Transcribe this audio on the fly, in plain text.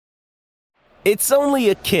It's only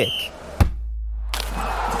a kick,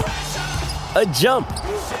 a jump,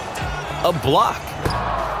 a block.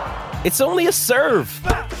 It's only a serve.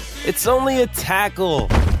 It's only a tackle,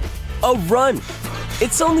 a run.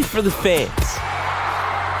 It's only for the fans.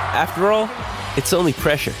 After all, it's only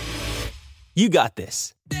pressure. You got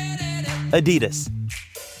this. Adidas.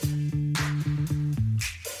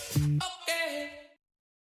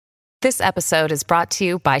 This episode is brought to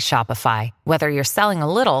you by Shopify. Whether you're selling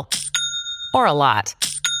a little or a lot,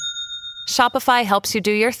 Shopify helps you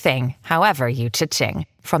do your thing, however you cha-ching.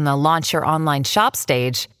 From the launch your online shop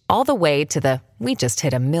stage, all the way to the we just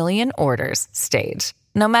hit 1 million orders stage.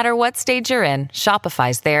 No matter what stage you're in,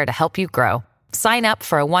 Shopify's there to help you grow. Sign up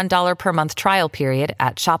for a $1 per month trial period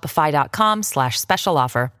at shopify.com/special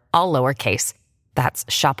offer, all lowercase. That's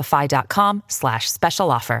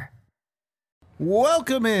shopify.com/special offer.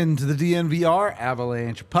 Welcome into the DNVR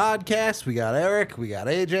Avalanche Podcast. We got Eric, we got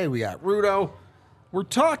AJ, we got Rudo. We're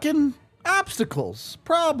talking obstacles,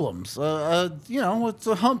 problems. It's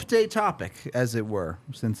a hump day topic, as it were,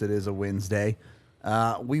 since it is a Wednesday.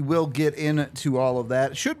 We will get into all of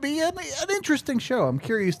that. Should be an interesting show. I'm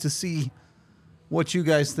curious to see what you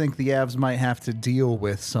guys think the Avs might have to deal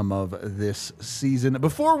with some of this season.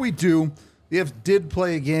 Before we do, the Avs did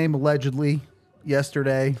play a game, allegedly,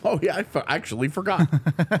 yesterday. Oh, yeah, I actually forgot.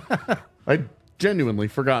 I genuinely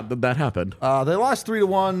forgot that happened. They lost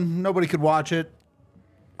 3-1. Nobody could watch it.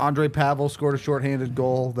 Andre Pavel scored a shorthanded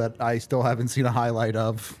goal that I still haven't seen a highlight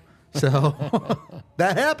of. So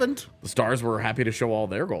that happened. The Stars were happy to show all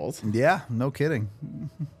their goals. Yeah, no kidding.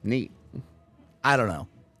 Neat. I don't know.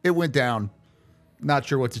 It went down. Not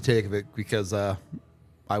sure what to take of it because I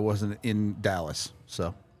wasn't in Dallas.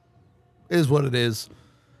 So it is what it is.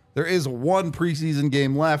 There is one preseason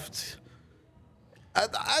game left. I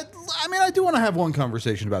mean, I do want to have one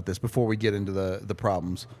conversation about this before we get into the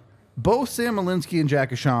problems. Both Sam Malinsky and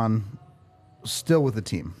Jack Ashan still with the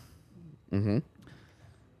team. Mm-hmm.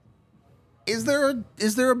 Is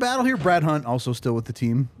there a battle here? Brad Hunt also still with the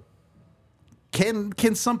team.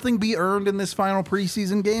 Can something be earned in this final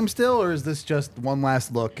preseason game still, or is this just one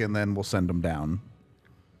last look and then we'll send them down?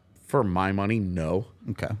 For my money, no.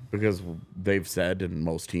 Okay. Because they've said, and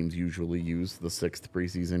most teams usually use the 6th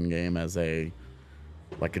preseason game as a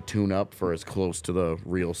tune-up for as close to the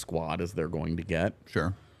real squad as they're going to get.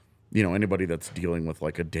 Sure. You know, anybody that's dealing with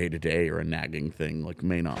like a day-to-day or a nagging thing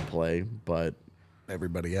may not play, but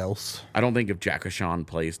everybody else. I don't think if Jack Ashan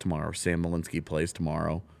plays tomorrow or Sam Malinsky plays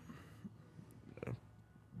tomorrow,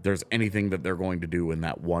 there's anything that they're going to do in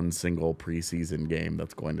that one single preseason game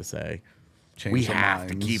that's going to say, we have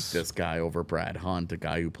to keep this guy over Brad Hunt, a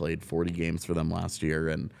guy who played 40 games for them last year.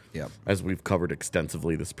 And as we've covered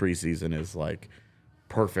extensively, this preseason is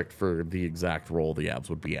perfect for the exact role the Avs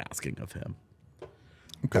would be asking of him.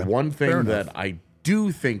 Okay. The one thing that I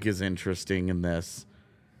do think is interesting in this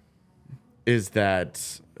is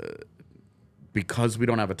that because we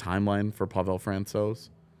don't have a timeline for Pavel Francouz,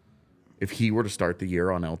 if he were to start the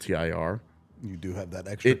year on LTIR, you do have that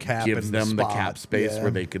extra cap. It gives them the cap space yeah.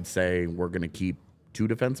 where they could say we're going to keep 2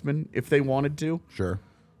 defensemen if they wanted to. Sure.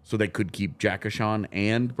 So they could keep Jack Ashan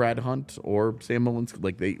and Brad Hunt or Sam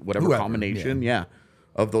Malinsky, whatever combination,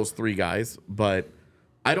 of those 3 guys. But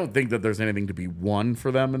I don't think that there's anything to be won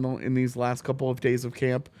for them in these last couple of days of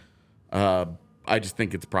camp. I just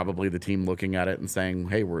think it's probably the team looking at it and saying,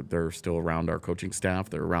 hey, they're still around our coaching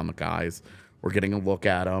staff. They're around the guys. We're getting a look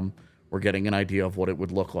at them. We're getting an idea of what it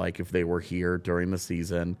would look like if they were here during the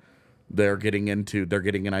season. They're getting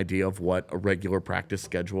an idea of what a regular practice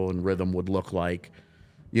schedule and rhythm would look like.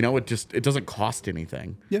 You know, it doesn't cost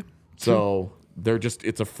anything. Yeah. So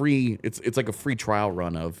it's like a free trial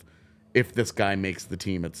run of if this guy makes the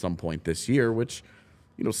team at some point this year, which,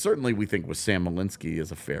 certainly we think with Sam Malinsky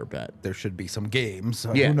is a fair bet. There should be some games.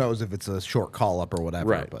 Who knows if it's a short call-up or whatever.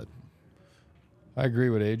 Right. But I agree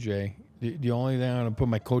with AJ. The only thing I'm going to put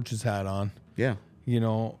my coach's hat on. Yeah.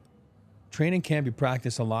 Training camp, you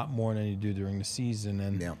practice a lot more than you do during the season.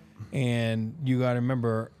 And you got to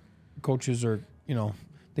remember, coaches are,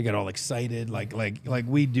 they get all excited like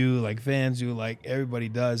we do, like fans do, like everybody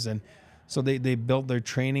does. And so they built their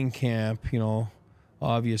training camp,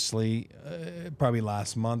 obviously, probably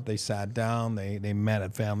last month. They sat down, they met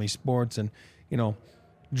at Family Sports and,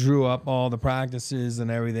 drew up all the practices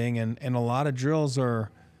and everything. And a lot of drills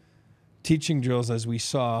are teaching drills, as we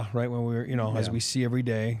saw, right, when we were, as we see every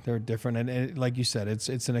day. They're different. And like you said,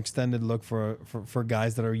 it's an extended look for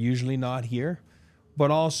guys that are usually not here. But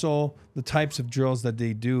also the types of drills that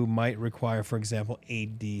they do might require, for example,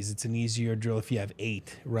 8 Ds. It's an easier drill if you have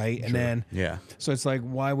 8, right? Sure. And then, so it's like,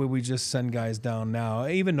 why would we just send guys down now?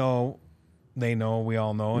 Even though they know, we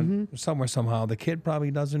all know, and somewhere, somehow, the kid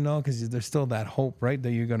probably doesn't know because there's still that hope, right,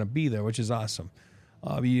 that you're going to be there, which is awesome.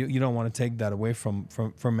 You don't want to take that away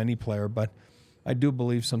from any player, but I do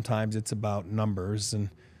believe sometimes it's about numbers. And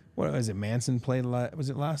what was it? Manson played, was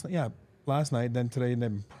it last night? Yeah, last night. Then today,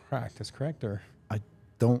 then practice, correct? Or I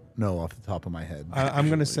don't know off the top of my head. I'm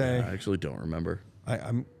going to say. I actually don't remember.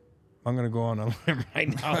 I'm going to go on a limb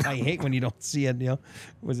right now. I hate when you don't see it.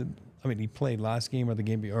 Was it? I mean, he played last game or the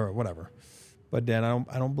game or whatever. But then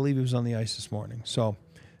I don't believe he was on the ice this morning. So,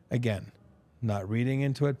 again, not reading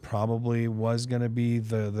into it, probably was going to be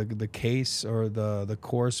the case or the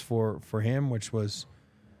course for him, which was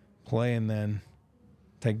play and then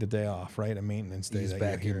take the day off, right? A maintenance day. He's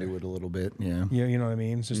back into it a little bit, yeah. Yeah, you know what I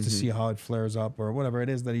mean? Just to see how it flares up or whatever it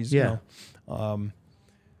is that he's,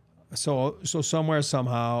 So somewhere,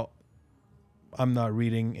 somehow, I'm not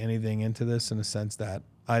reading anything into this in the sense that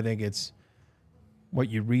I think it's what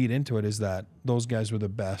you read into it is that those guys were the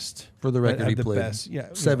best. For the record, he played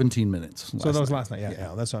 17 minutes. So that was last night.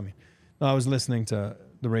 Yeah, that's what I mean. No, I was listening to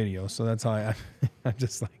the radio, so that's how I'm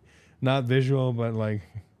just like, not visual, but like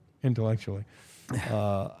intellectually.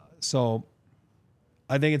 So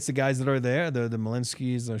I think it's the guys that are there, the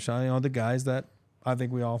Malinskis, the Sean, the guys that I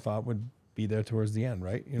think we all thought would be there towards the end,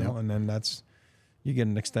 right? And then you get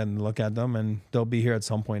an extended look at them, and they'll be here at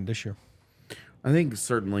some point this year. I think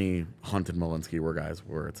certainly Hunt and Malinsky were guys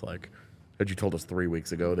where it's like, had you told us 3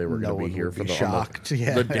 weeks ago they were going to be here for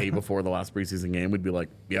the day before the last preseason game, we'd be like,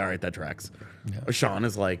 yeah, all right, that tracks. Yeah. Sean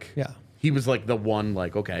is like, he was like the one,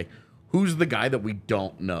 like, okay, who's the guy that we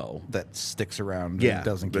don't know that sticks around and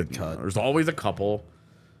doesn't get cut? There's always a couple.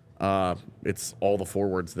 It's all the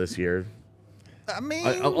forwards this year. I mean,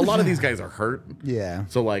 a lot of these guys are hurt. Yeah.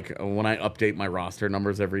 So like when I update my roster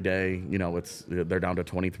numbers every day, they're down to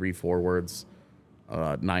 23 forwards,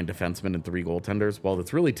 9 defensemen, and 3 goaltenders. Well,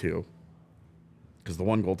 it's really 2 because the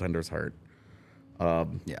one goaltender's hurt.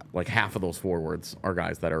 Like half of those forwards are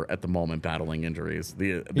guys that are at the moment battling injuries.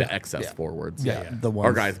 The excess forwards, the ones,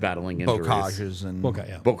 are guys battling injuries.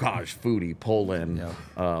 Bocage, Foodie, Poland,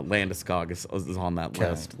 Landeskog is on that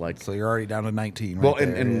list. Like, so you're already down to 19. Right well,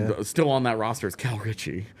 and still on that roster is Cal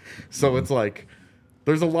Ritchie. So it's like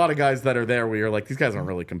there's a lot of guys that are there where you're like, these guys aren't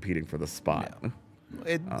really competing for the spot.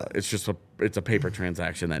 It's just a paper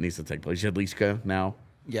transaction that needs to take place. Jedlička now.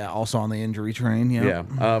 Yeah, also on the injury train.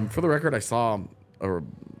 For the record, I saw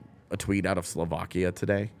a tweet out of Slovakia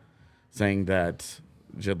today saying that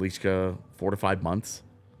Jedlička 4 to 5 months.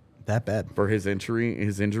 That bad for his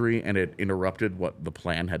injury, and it interrupted what the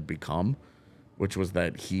plan had become, which was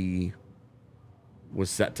that he was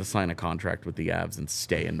set to sign a contract with the Avs and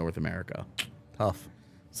stay in North America. Tough.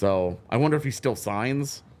 So I wonder if he still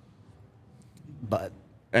signs.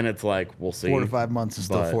 And it's like, we'll see. 4 to 5 months is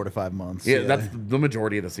still 4 to 5 months. Yeah, that's the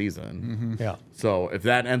majority of the season. Yeah. So if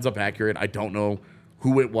that ends up accurate, I don't know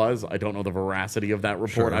who it was. I don't know the veracity of that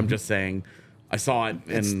report. Sure. I'm just saying I saw it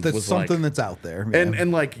and was something like, that's out there.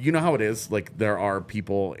 And like, you know how it is? Like, there are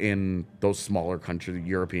people in those smaller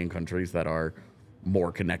European countries that are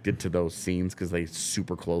more connected to those scenes because they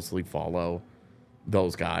super closely follow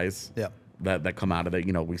those guys that come out of it.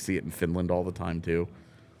 We see it in Finland all the time too.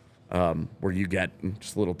 Where you get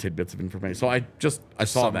just little tidbits of information. So I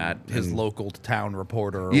saw that his local town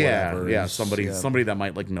reporter. Or whatever somebody that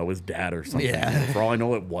might like know his dad or something. Yeah. For all I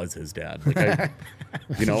know, it was his dad.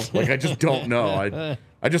 Like I just don't know.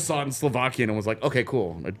 I just saw it in Slovakian and was like, okay,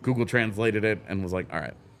 cool. I Google translated it and was like, all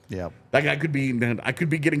right. Yeah. That guy I could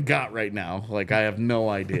be getting got right now. Like, I have no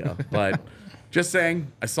idea. But just saying,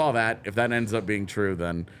 I saw that. If that ends up being true,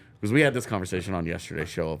 then because we had this conversation on yesterday's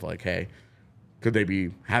show of like, hey, could they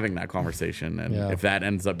be having that conversation? And if that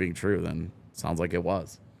ends up being true, then it sounds like it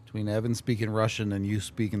was. Between Evan speaking Russian and you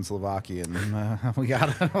speaking Slovakian, we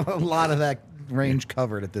got a lot of that range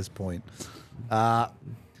covered at this point.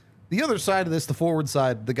 The other side of this, the forward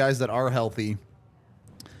side, the guys that are healthy,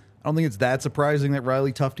 I don't think it's that surprising that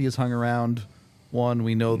Riley Tufte has hung around. One,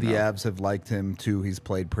 we know the Avs have liked him. Two, he's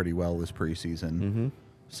played pretty well this preseason.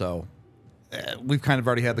 So we've kind of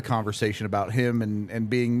already had the conversation about him and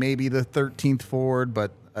being maybe the 13th forward,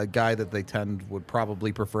 but a guy that they would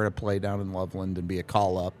probably prefer to play down in Loveland and be a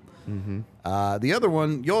call-up. The other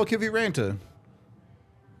one, Joel Kiviranta,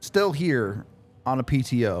 still here on a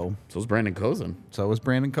PTO. So is Brandon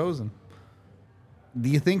Kozun. Do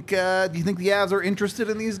you think the Avs are interested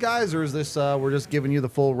in these guys, or is this we're just giving you the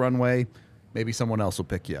full runway? Maybe someone else will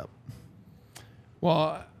pick you up.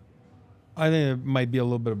 Well, I think it might be a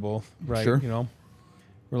little bit of both, right? Sure.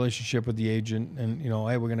 Relationship with the agent, and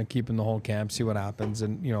hey, we're going to keep him the whole camp, see what happens,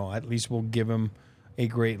 and at least we'll give him a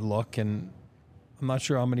great look. And I'm not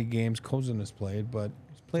sure how many games Kozun has played, but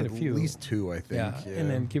he's played a few. At least 2, I think. Yeah. And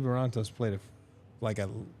then Kiviranta's played I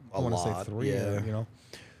want to say 3, you know.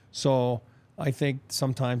 So I think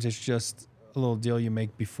sometimes it's just a little deal you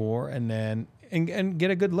make before and then and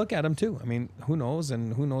get a good look at them too. I mean, who knows?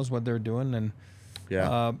 And who knows what they're doing and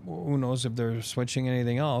who knows if they're switching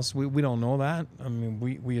anything else? We don't know that. I mean,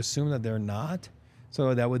 we assume that they're not.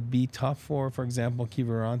 So that would be tough for example,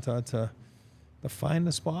 Kiviranta to find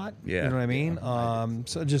the spot. Yeah. You know what I mean?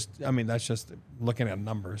 So that's just looking at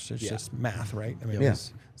numbers. It's just math, right? I mean,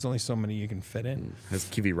 there's only so many you can fit in. Has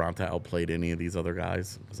Kiviranta outplayed any of these other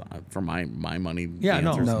guys? For my money, no,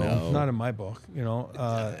 no, not in my book. You know,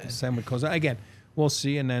 same with Koza. Again, we'll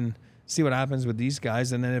see, and then see what happens with these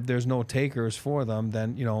guys, and then if there's no takers for them,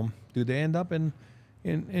 then do they end up in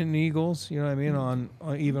Eagles? You know what I mean? On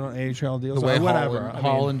even on AHL deals The way or whatever.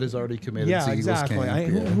 Holland is already committed to Eagles exactly. camp.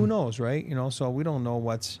 Who knows, right? You know, so we don't know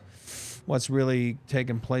what's really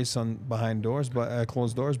taking place behind doors, but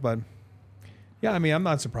closed doors. But yeah, I mean, I'm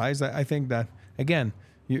not surprised. I think that again,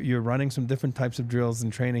 you're running some different types of drills in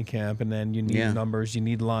training camp, and then you need numbers, you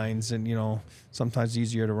need lines, and sometimes it's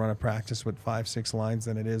easier to run a practice with 5-6 lines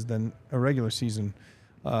than a regular season,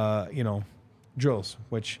 drills,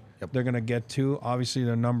 which they're going to get to. Obviously,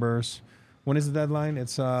 their numbers. When is the deadline?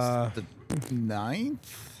 It's the 9th,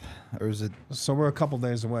 or is it? So we're a couple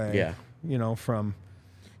days away. Yeah. From.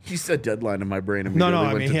 He said deadline in my brain immediately.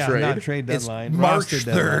 I mean, trade. Not trade deadline. March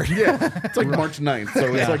 3rd. Yeah, it's like March 9th,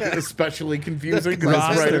 so it's like especially confusing.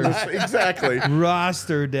 Exactly.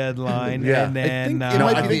 Roster deadline, and then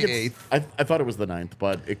I think it's 8th. I thought it was the 9th,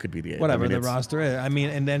 but it could be the 8th. Whatever the roster is. I mean,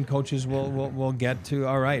 and then coaches will get to.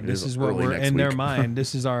 All right, this is what we're in their mind.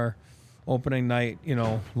 This is our opening night,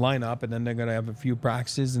 lineup, and then they're gonna have a few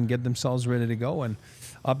practices and get themselves ready to go and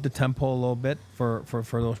up the tempo a little bit for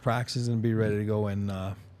those practices and be ready to go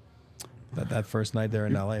in. That first night there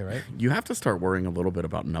in LA, right? You have to start worrying a little bit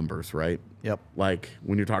about numbers, right? Yep. Like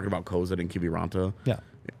when you're talking about Kozit and Kiviranta. Yeah.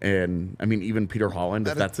 And I mean, even Peter Holland,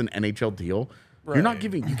 if that's an NHL deal,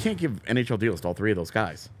 you can't give NHL deals to all 3 of those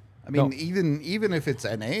guys. I mean, even if it's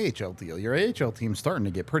an AHL deal, your AHL team's starting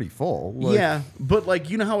to get pretty full. But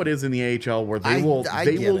you know how it is in the AHL where they will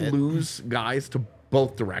lose guys to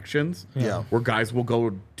both directions. Yeah. Where guys will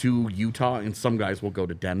go to Utah and some guys will go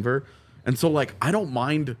to Denver. And so I don't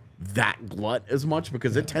mind that glut as much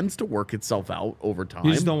because it tends to work itself out over time.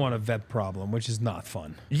 You just don't want a vet problem, which is not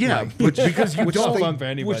fun. Yeah, but because you which don't, is fun for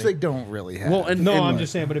anybody. Which they don't really have. Well, I'm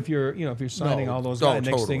just saying. But if you're signing all those guys,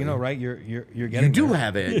 next thing you know, right, you're getting. You do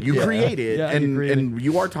have it. You create it, and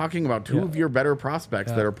you are talking about 2 of your better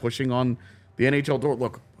prospects that are pushing on the NHL door.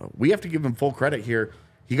 Look, we have to give him full credit here.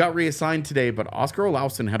 He got reassigned today, but Oskar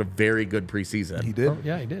Olausson had a very good preseason. He did. Oh,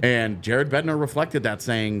 yeah, he did. And Jared Bednar reflected that,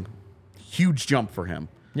 saying, "Huge jump for him.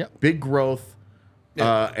 Yep. Big growth."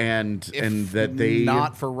 And that they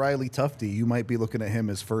not for Riley Tufte, you might be looking at him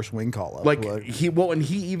as first wing call up. And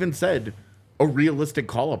he even said a realistic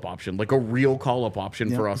call up option, like a real call up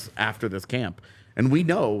option for us after this camp. And we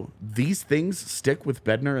know these things stick with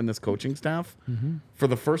Bednar and this coaching staff for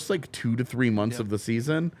the first 2 to 3 months of the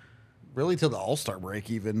season. Really till the All-Star break,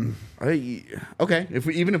 even. Okay, if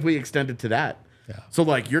we extend it to that. Yeah.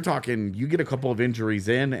 So you're talking, you get a couple of injuries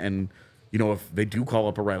in, and if they do call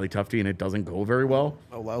up a Riley Tufte and it doesn't go very well,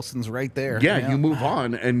 Olausson's right there. Yeah, you move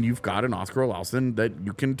on, and you've got an Oskar Olausson that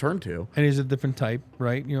you can turn to. And he's a different type,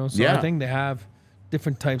 right? So I think they have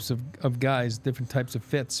different types of guys, different types of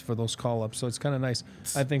fits for those call-ups. So it's kind of nice.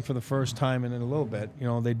 I think for the first time in a little bit,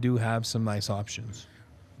 they do have some nice options.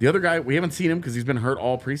 The other guy, we haven't seen him because he's been hurt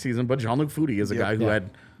all preseason, but Jean-Luc Foudy is a guy who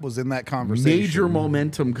was in that conversation. Major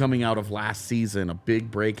momentum coming out of last season, a big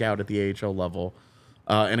breakout at the AHL level,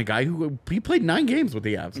 and a guy who he played 9 games with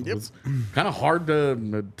the Avs. It was kind of hard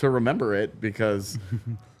to remember it because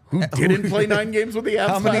who didn't play 9 games with the Avs?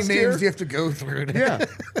 How many last names year? do you have to go through? Yeah.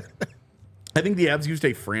 I think the Avs used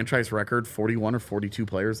a franchise record 41 or 42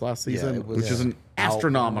 players last season, which is an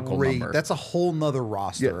astronomical number. That's a whole nother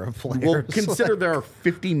roster of players. Well, consider there are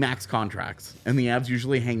 50 max contracts, and the Avs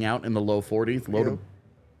usually hang out in the low 40s, low to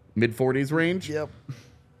mid 40s range. Yep.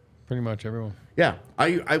 Pretty much everyone. Yeah.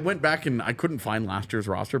 I went back and I couldn't find last year's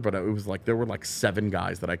roster, but it was there were 7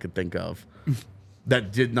 guys that I could think of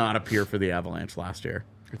that did not appear for the Avalanche last year.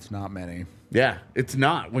 It's not many. Yeah, it's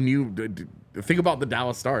not. When you think about the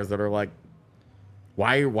Dallas Stars that are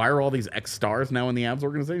why are all these ex-stars now in the Avs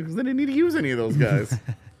organization? Because they didn't need to use any of those guys.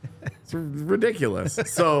 It's ridiculous.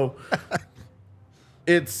 So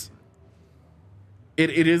it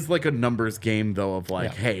is a numbers game though of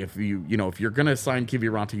hey, if if you're gonna sign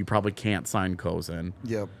Kiviranta, you probably can't sign Kozin.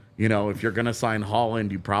 Yep. If you're gonna sign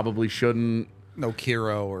Holland, you probably shouldn't No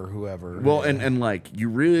Kiro or whoever. Well, and like you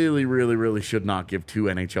really, really, really should not give 2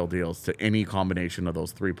 NHL deals to any combination of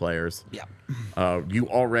those 3 players. Yeah. You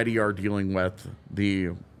already are dealing with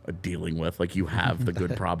like you have the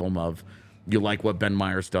good problem of you like what Ben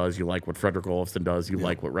Myers does, you like what Frederick Olofsson does, you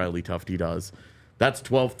like what Riley Tufte does. That's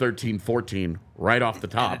 12, 13, 14 right off the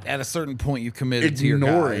top. At a certain point, you committed to your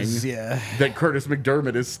guys. That Curtis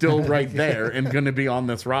McDermott is still right there and going to be on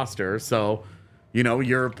this roster. So, we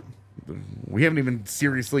haven't even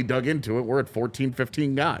seriously dug into it. We're at 14,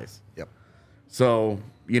 15 guys. Yep. So,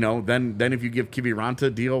 then if you give Kiviranta a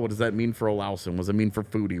deal, what does that mean for Olausson? What does it mean for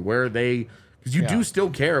Foudy? Where are they? Because you do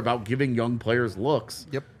still care about giving young players looks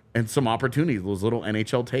and some opportunities, those little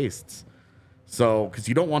NHL tastes. So, because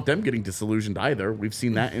you don't want them getting disillusioned either. We've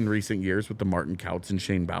seen that in recent years with the Martin Kauts and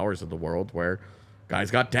Shane Bowers of the world, where guys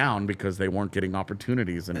got down because they weren't getting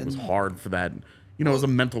opportunities, and it was hard for that. It was a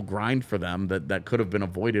mental grind for them that could have been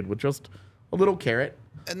avoided with just a little carrot.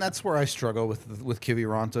 And that's where I struggle with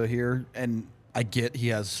Kiviranta here. And I get he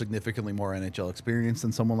has significantly more NHL experience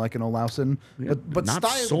than someone like an Olausson. Yeah, but not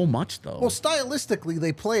so much, though. Well, stylistically,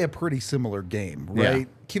 they play a pretty similar game, right? Yeah.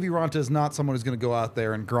 Kiviranta is not someone who's going to go out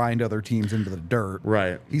there and grind other teams into the dirt.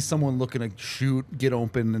 Right. He's someone looking to shoot, get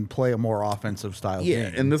open, and play a more offensive style game.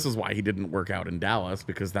 Yeah, and this is why he didn't work out in Dallas,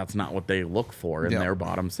 because that's not what they look for in their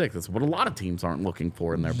bottom 6. That's what a lot of teams aren't looking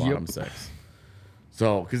for in their bottom 6.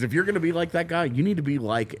 So, because if you're going to be like that guy, you need to be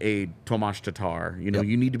like a Tomas Tatar. You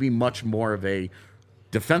need to be much more of a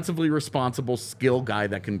defensively responsible skill guy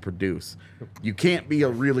that can produce. You can't be a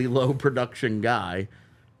really low production guy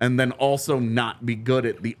and then also not be good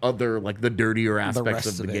at the other, like the dirtier aspects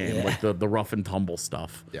of the game, like the rough and tumble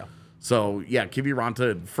stuff. Yeah. So,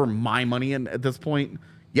 Kiviranta, for my money at this point,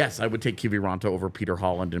 yes, I would take Kiviranta over Peter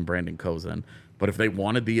Holland and Brandon Kozin. But if they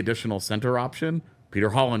wanted the additional center option, Peter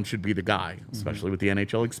Holland should be the guy, especially with the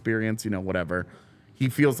NHL experience, whatever. He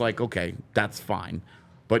feels like, okay, that's fine.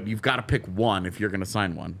 But you've got to pick one if you're going to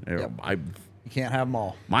sign one. Yep. You can't have them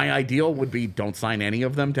all. My ideal would be don't sign any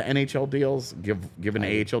of them to NHL deals. Give an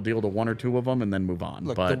AHL deal to 1 or 2 of them and then move on.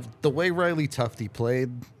 Look, but the way Riley Tufte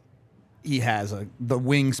played, he has the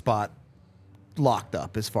wing spot locked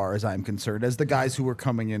up as far as I'm concerned, as the guys who were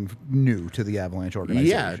coming in new to the Avalanche organization.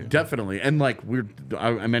 Yeah, definitely. And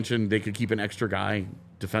I mentioned they could keep an extra guy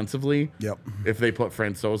defensively. Yep. If they put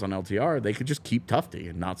Francouz on LTR, they could just keep Tufte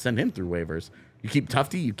and not send him through waivers. You keep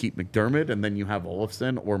Tufte, you keep McDermott, and then you have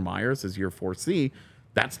Olofsson or Myers as your 4C.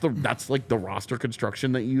 That's like the roster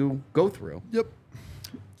construction that you go through. Yep.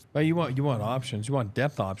 But you want options. You want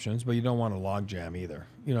depth options, but you don't want a log jam either.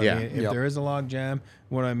 If there is a log jam,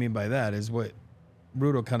 what I mean by that is what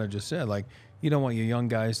Rudo kind of just said. Like, you don't want your young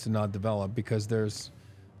guys to not develop because there's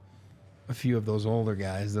a few of those older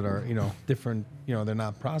guys that are, different. They're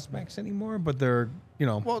not prospects anymore, but they're,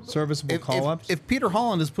 serviceable call-ups. If Peter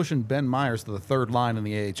Holland is pushing Ben Myers to the third line in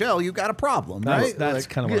the AHL, you've got a problem, right? That's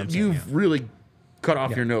kind of what I'm saying. You've really cut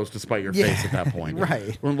off your nose to spite your face at that point.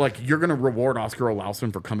 Right. Like, you're going to reward Oscar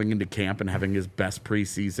Olausson for coming into camp and having his best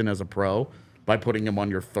preseason as a pro by putting him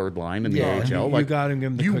on your third line in the AHL. You got to give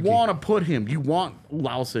him the cookie. You want to put him. You want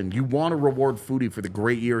Olausson. You want to reward Foudy for the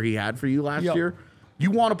great year he had for you last year.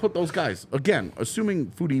 You want to put those guys. Again, assuming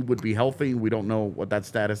Foudy would be healthy. We don't know what that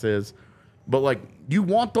status is. But, you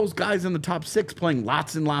want those guys in the top 6 playing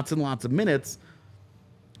lots and lots and lots of minutes.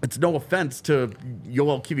 It's no offense to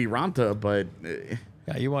Yoel Kiviranta, but...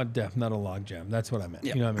 Yeah, you want depth, not a logjam. That's what I meant.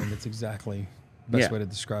 Yep. You know what I mean? That's exactly the best way to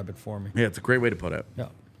describe it for me. Yeah, it's a great way to put it. Yeah.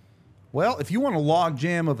 Well, if you want a log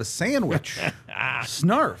jam of a sandwich,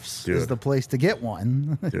 Snarfs is the place to get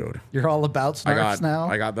one. Dude. You're all about Snarfs now?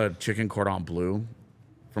 I got the chicken cordon bleu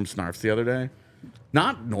from Snarfs the other day.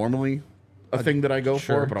 Not normally a thing that I go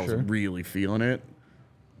for, but I was really feeling it.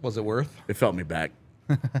 Was it worth? It felt me back.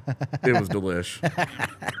 It was delish.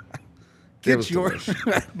 Get your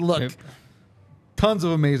look. Tons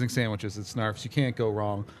of amazing sandwiches at Snarfs. You can't go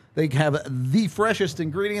wrong. They have the freshest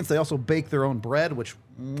ingredients. They also bake their own bread, which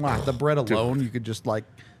the bread alone, you could just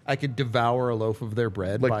I could devour a loaf of their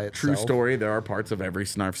bread by itself. True story, there are parts of every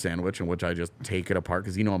Snarf sandwich in which I just take it apart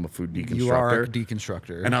because I'm a food deconstructor. You are a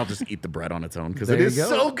deconstructor. And I'll just eat the bread on its own because it is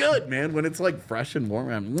so good, man. When it's fresh and warm.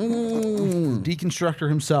 Deconstructor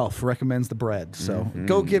himself recommends the bread. So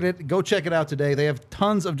go get it. Go check it out today. They have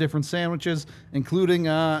tons of different sandwiches, including,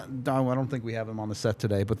 I don't think we have them on the set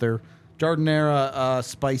today, but they're Jardinera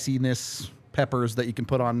spiciness peppers that you can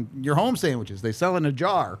put on your home sandwiches. They sell in a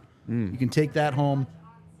jar. You can take that home.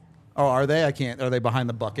 Oh, are they? I can't. Are they behind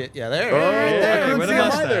the bucket? Yeah, they're right there. Okay, with a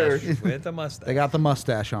mustache. With a mustache. They got the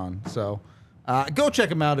mustache on. So go check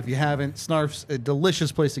them out if you haven't. Snarf's a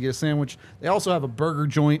delicious place to get a sandwich. They also have a burger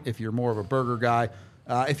joint if you're more of a burger guy.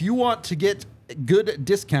 If you want to get good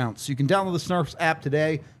discounts. You can download the Snarfs app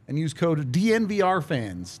today and use code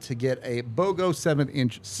DNVRFans to get a BOGO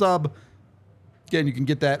 7-inch sub. Again, you can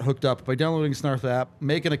get that hooked up by downloading the Snarfs app,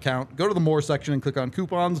 make an account, go to the More section and click on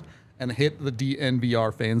coupons, and hit the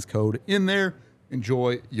DNVR Fans code in there.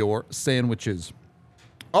 Enjoy your sandwiches.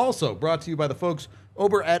 Also brought to you by the folks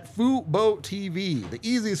over at Fubo TV, the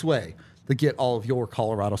easiest way to get all of your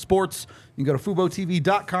Colorado sports. You can go to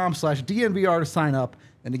FuboTV.com/DNVR to sign up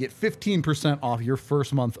and to get 15% off your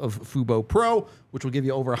first month of Fubo Pro, which will give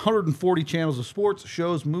you over 140 channels of sports,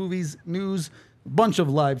 shows, movies, news, a bunch of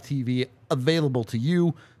live TV available to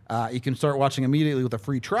you. You can start watching immediately with a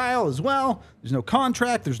free trial as well. There's no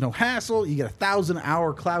contract. There's no hassle. You get a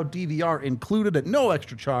 1,000-hour cloud DVR included at no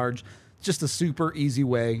extra charge. It's just a super easy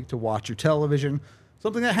way to watch your television.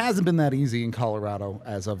 Something that hasn't been that easy in Colorado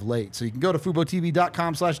as of late. So you can go to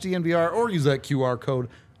FuboTV.com/DNVR or use that QR code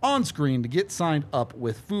on screen to get signed up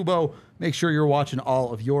with Fubo. Make sure you're watching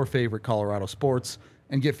all of your favorite Colorado sports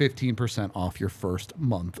and get 15% off your first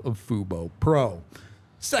month of Fubo Pro.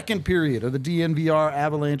 Second period of the DNVR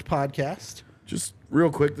Avalanche podcast. Just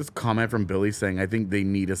real quick, this comment from Billy saying, I think they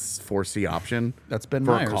need a 4C option. That's Ben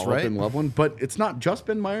for Myers, a call-up right? in Loveland. But it's not just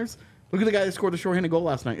Ben Myers. Look at the guy that scored the shorthanded goal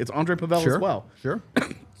last night. It's Andre Pavel as well. Sure.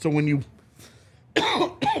 So when you...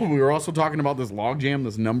 we were also talking about this logjam,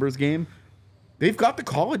 this numbers game. They've got the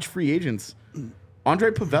college free agents.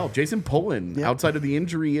 Andre Pavel, Jason Polin, outside of the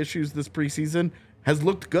injury issues this preseason, has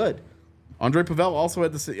looked good. Andre Pavel also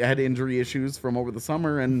had injury issues from over the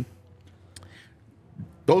summer, and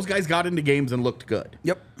those guys got into games and looked good.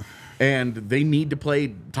 Yep. And they need to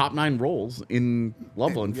play top 9 roles in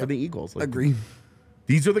Loveland for the Eagles. Like, Agree.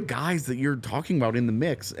 These are the guys that you're talking about in the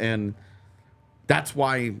mix, and that's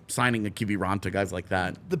why signing a Kiviranta, guys like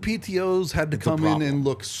that. The PTOs had to come in and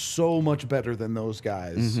look so much better than those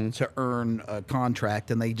guys to earn a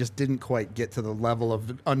contract, and they just didn't quite get to the level of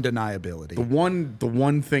undeniability. The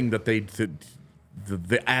one thing that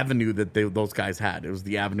the avenue that those guys had, it was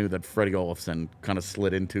the avenue that Freddie Olofsson kind of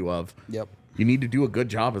slid into of, you need to do a good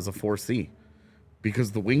job as a 4C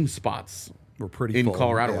because the wing spots were pretty in full,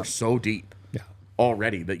 Colorado were so deep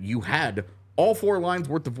already that you had all 4 lines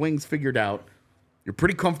worth of wings figured out. You're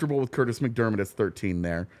pretty comfortable with Curtis McDermott as 13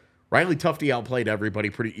 there. Riley Tufte outplayed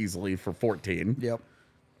everybody pretty easily for 14. Yep.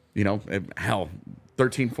 You know, hell,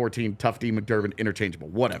 13, 14, Tufte, McDermott, interchangeable,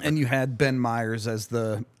 whatever. And you had Ben Myers as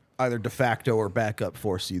the either de facto or backup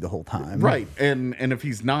 4C the whole time. Right. And if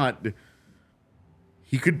he's not,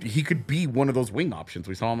 he could be one of those wing options.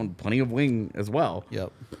 We saw him on plenty of wing as well.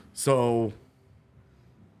 Yep. So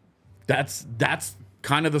that's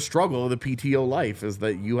kind of the struggle of the PTO life, is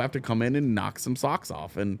that you have to come in and knock some socks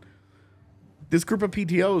off. And this group of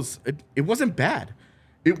PTOs, it wasn't bad.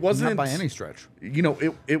 It wasn't not by any stretch. You know,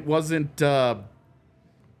 it wasn't. I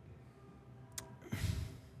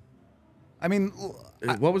mean,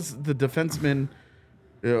 what was the defenseman?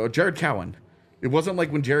 Jared Cowan. It wasn't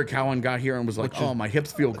like when Jared Cowan got here and was like, "Oh, my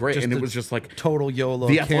hips feel great," and it was just like total YOLO.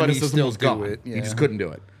 The athleticism was gone. It? He just couldn't do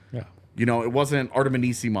it. Yeah. You know, it wasn't Artem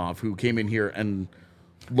Anisimov who came in here and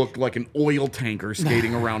looked like an oil tanker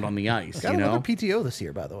skating around on the ice. Got you know, another PTO this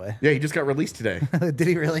year, by the way. Yeah, he just got released today. Did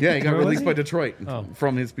he really? Yeah, he got released by Detroit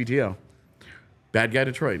from his PTO. Bad guy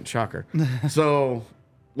Detroit, shocker. So,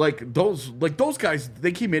 like those guys,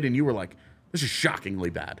 they came in and you were like, this is shockingly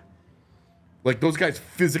bad. Like those guys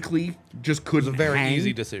physically just couldn't. It was a very hang.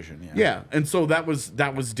 easy decision. Yeah, and so that was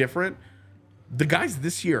different. The guys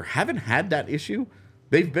this year haven't had that issue.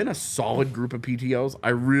 They've been a solid group of PTOs. I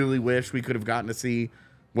really wish we could have gotten to see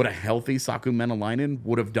what a healthy Saku Menelainen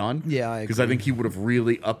would have done. Yeah, because I think he would have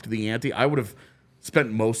really upped the ante. I would have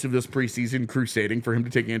spent most of this preseason crusading for him to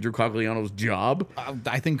take Andrew Cogliano's job.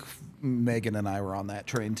 I think Megan and I were on that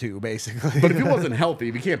train too, basically. But if he wasn't healthy,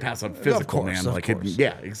 if you can't pass on physical, Of course, man. of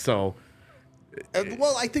course. So.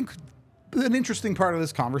 Well, I think an interesting part of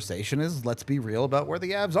this conversation is, let's be real about where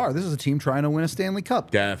the Avs are. This is a team trying to win a Stanley Cup.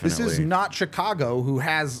 Definitely. This is not Chicago, who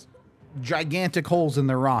has gigantic holes in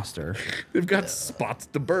their roster. They've got spots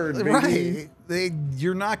to burn, Right.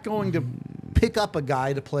 You're not going to pick up a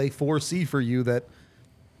guy to play 4C for you that...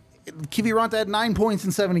 Kiviranta had 9 points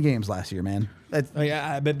in 70 games last year, man.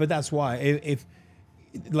 But that's why. If,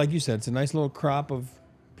 like you said, it's a nice little crop of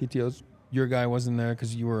PTOs. Your guy wasn't there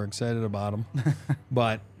because you were excited about him.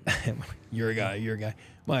 But... your guy,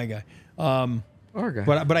 my guy. Our guy.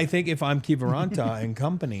 But I think if I'm Kiviranta and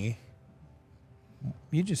company,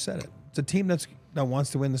 you just said it. It's a team that wants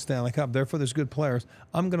to win the Stanley Cup. Therefore, there's good players.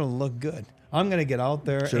 I'm going to look good. I'm going to get out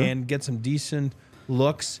there and get some decent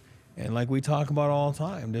looks. And like we talk about all the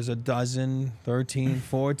time, there's 12, 13,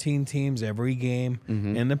 14 teams every game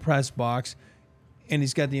in the press box.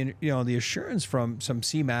 he's got the the assurance from some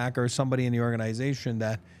CMAC or somebody in the organization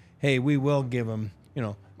that, hey, we will give him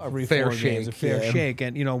a fair shake,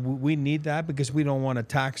 and we need that because we don't want to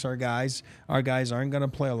tax our guys. Our guys aren't going to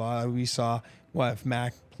play a lot. We saw if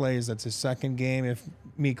Mac plays, that's his second game. If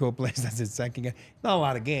Mikko plays, that's his second game. Not a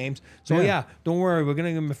lot of games. So don't worry, we're going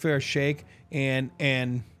to give him a fair shake. And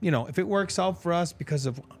if it works out for us, because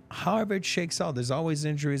of however it shakes out, there's always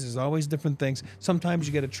injuries, there's always different things. Sometimes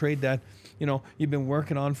you get a trade that you've been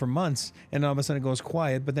working on for months, and all of a sudden it goes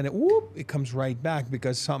quiet, but then it comes right back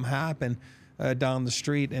because something happened down the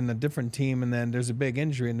street in a different team, and then there's a big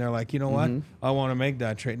injury, and they're like, what? I want to make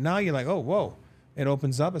that trade. Now you're like, oh, whoa. It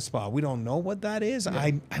opens up a spot. We don't know what that is.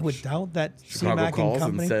 Yeah. I would doubt that Chicago CMAC calls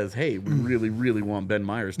company and says, hey, we really, really want Ben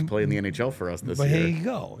Myers to play in the NHL for us this year. But here you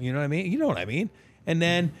go. You know what I mean? And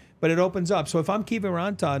then, but it opens up. So if I'm keeping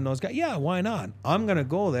Raanta and those guys, why not? I'm going to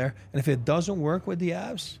go there. And if it doesn't work with the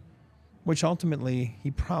Avs, which ultimately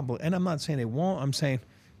he probably, and I'm not saying it won't, I'm saying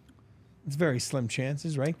it's very slim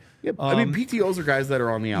chances, right? Yep. I mean, PTOs are guys that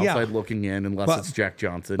are on the outside looking in, unless it's Jack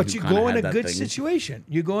Johnson. But you go in a good situation.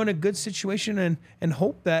 You go in a good situation and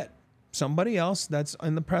hope that somebody else that's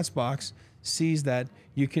in the press box sees that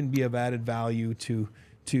you can be of added value to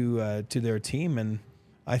their team. And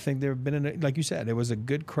I think they've been like you said, it was a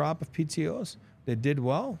good crop of PTOs. They did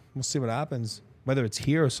well. We'll see what happens, whether it's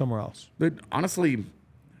here or somewhere else. But honestly,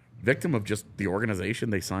 victim of just the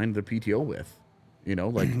organization they signed the PTO with.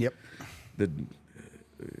 Yep.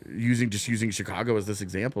 Using Chicago as this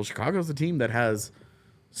example, Chicago's a team that has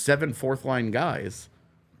 7 fourth-line guys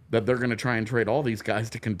that they're going to try and trade all these guys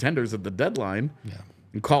to contenders at the deadline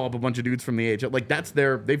and call up a bunch of dudes from the AHL. Like,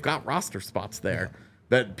 they've got roster spots there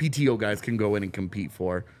that PTO guys can go in and compete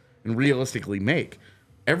for and realistically make.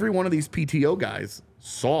 Every one of these PTO guys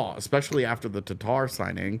saw, especially after the Tatar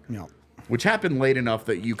signing, which happened late enough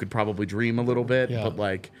that you could probably dream a little bit, but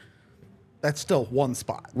like... That's still one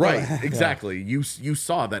spot. Right, exactly. You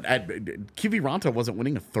saw that Kiviranta wasn't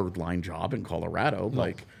winning a third-line job in Colorado. No.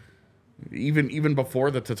 Like, even before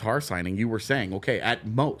the Tatar signing, you were saying, okay, at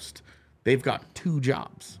most, they've got 2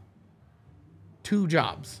 jobs. 2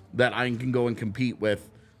 jobs that I can go and compete with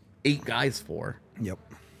 8 guys for. Yep.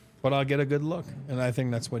 But I'll get a good look, and I think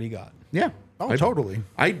that's what he got. Yeah. Oh, totally.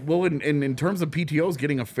 In terms of PTOs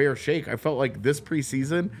getting a fair shake, I felt like this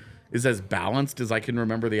preseason is as balanced as I can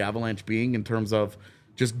remember the Avalanche being in terms of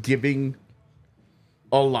just giving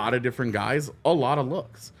a lot of different guys a lot of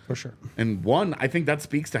looks. For sure. And I think that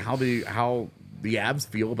speaks to how the Avs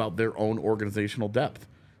feel about their own organizational depth.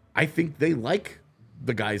 I think they like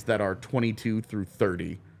the guys that are 22 through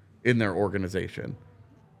 30 in their organization.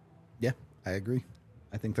 Yeah, I agree.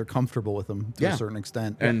 I think they're comfortable with them to a certain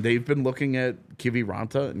extent. And they've been looking at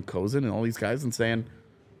Kiviranta and Kozin and all these guys and saying,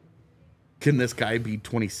 can this guy be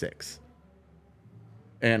 26?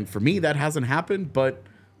 And for me, that hasn't happened, but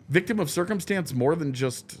victim of circumstance more than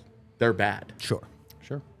just they're bad. Sure.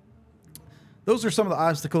 Those are some of the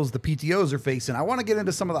obstacles the PTOs are facing. I want to get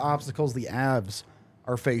into some of the obstacles the Avs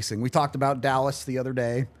are facing. We talked about Dallas the other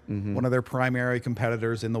day, one of their primary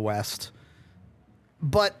competitors in the West.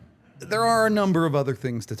 But there are a number of other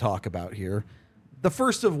things to talk about here. The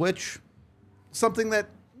first of which, something that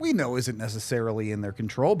we know isn't necessarily in their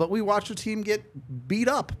control, but we watched a team get beat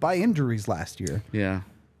up by injuries last year. Yeah.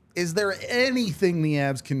 Is there anything the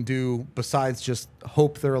Avs can do besides just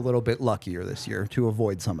hope they're a little bit luckier this year to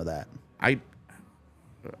avoid some of that?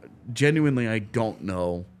 Genuinely, I don't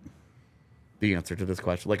know the answer to this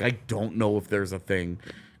question. Like, I don't know if there's a thing,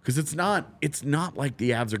 because it's not like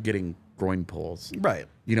the Avs are getting groin pulls. Right.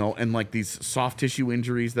 And like these soft tissue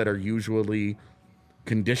injuries that are usually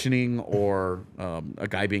conditioning or a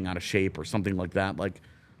guy being out of shape or something like that. Like,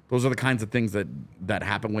 those are the kinds of things that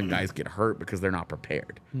happen when guys get hurt because they're not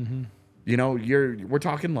prepared. Mm-hmm. We're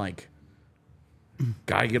talking like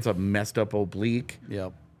guy gets a messed up oblique.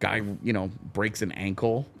 Yep. Guy, breaks an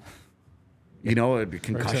ankle.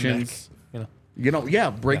 Concussions.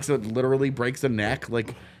 Literally breaks a neck.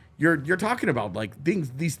 Like, you're talking about like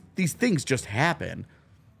things. These things just happen.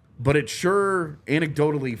 But it sure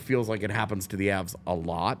anecdotally feels like it happens to the Avs a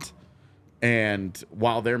lot. And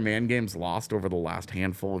while their man games lost over the last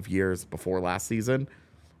handful of years before last season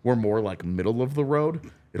were more like middle of the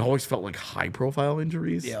road, it always felt like high-profile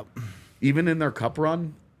injuries. Yep. Even in their cup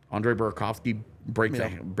run, Andrei Burakovsky breaks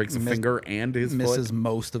a finger and his misses foot.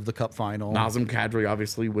 Most of the cup final. Nazem Kadri,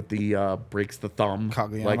 obviously, with the breaks the thumb.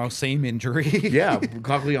 Cogliano, same injury. Yeah,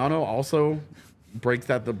 Cogliano also breaks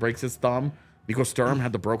his thumb. Nico Sturm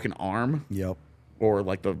had the broken arm. Yep. Or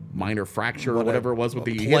like the minor fracture or whatever it was with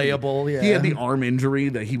the playable. He had the arm injury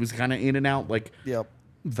that he was kind of in and out. Like, yep.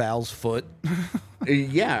 Val's foot.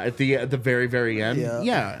 at the very, very end.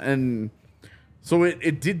 Yeah. And so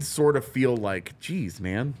it did sort of feel like, geez,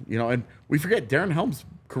 man. And we forget Darren Helm's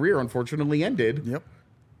career unfortunately ended. Yep.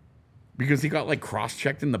 Because he got like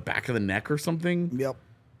cross-checked in the back of the neck or something. Yep.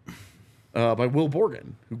 By Will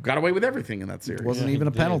Borgen, who got away with everything in that series. It wasn't even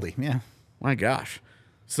a penalty. Yeah. My gosh.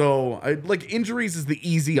 So, injuries is the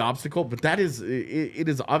easy obstacle, but it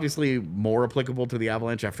is obviously more applicable to the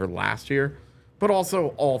Avalanche after last year. But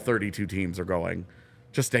also, all 32 teams are going,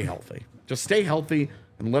 just stay healthy. Just stay healthy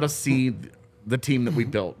and let us see the team that we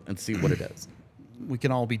built and see what it is. We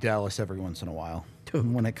can all be Dallas every once in a while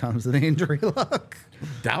when it comes to the injury luck.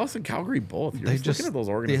 Dallas and Calgary both. You're just looking at those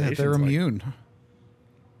organizations. Yeah, they're immune.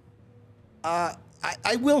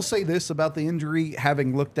 I will say this about the injury,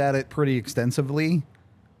 having looked at it pretty extensively.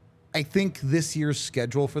 I think this year's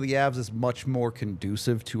schedule for the Avs is much more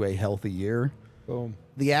conducive to a healthy year. Boom.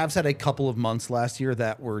 The Avs had a couple of months last year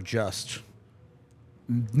that were just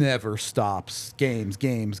never stops. Games.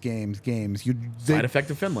 Side effect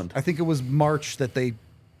of Finland. I think it was March that they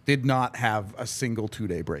did not have a single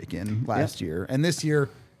 2-day break in last year. And this year,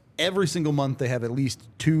 every single month they have at least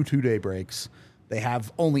 2 2-day breaks. They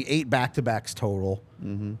have only 8 back-to-backs total.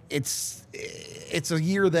 Mm-hmm. It's a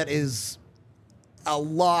year that is a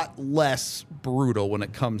lot less brutal when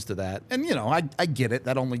it comes to that. And, I get it.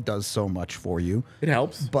 That only does so much for you. It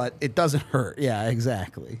helps. But it doesn't hurt. Yeah,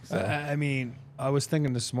 exactly. So. I mean, I was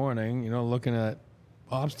thinking this morning, looking at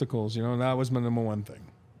obstacles, that was my number one thing.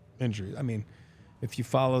 Injuries. I mean, if you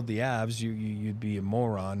followed the Avs, you'd be a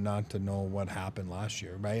moron not to know what happened last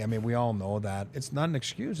year, right? I mean, we all know that. It's not an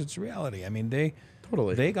excuse. It's reality. I mean, they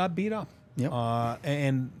got beat up. Yep.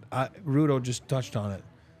 And Rudo just touched on it.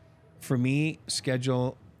 For me,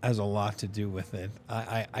 schedule has a lot to do with it.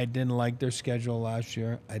 I didn't like their schedule last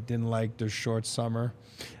year. I didn't like their short summer.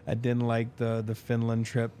 I didn't like the Finland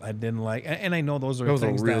trip. I didn't like, and I know those are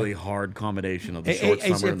things a really hard combination of the short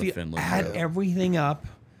summer and the Finland trip. Add trip. everything up.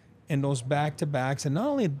 And those back-to-backs, and not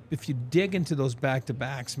only if you dig into those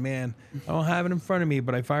back-to-backs, man, I don't have it in front of me,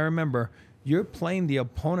 but if I remember, you're playing the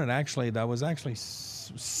opponent that was actually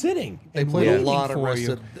sitting. They and played a waiting lot of for rest.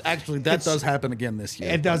 you. Actually, that does happen again this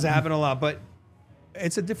year. It does happen a lot, but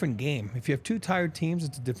it's a different game. If you have 2 tired teams,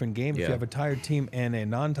 it's a different game. If you have a tired team and a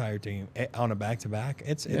non-tired team on a back-to-back,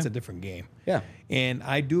 it's a different game. Yeah. And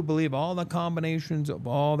I do believe all the combinations of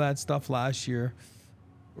all that stuff last year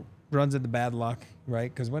runs into bad luck, right?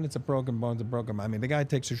 Because when it's a broken bone, it's a broken bone. I mean, the guy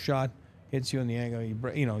takes a shot, hits you in the ankle,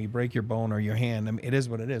 you break your bone or your hand. I mean, it is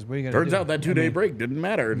what it is. What are you going to do? Turns out that 2-day break didn't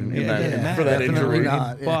matter for that injury.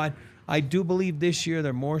 Not, yeah. But I do believe this year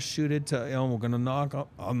they're more suited to, we're going to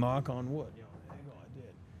I'll knock on wood.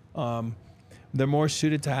 I did. They're more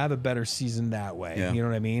suited to have a better season that way. Yeah. You know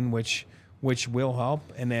what I mean? Which will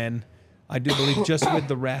help. And then I do believe just with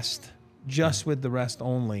the rest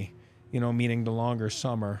only, meaning the longer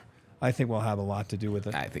summer, I think we'll have a lot to do with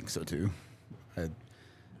it. I think so too.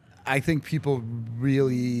 I think people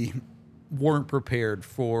really weren't prepared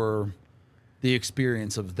for the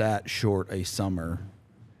experience of that short a summer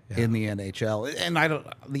in the NHL. And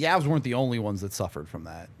the Avs weren't the only ones that suffered from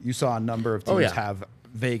that. You saw a number of teams have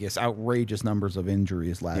outrageous numbers of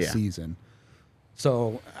injuries last season.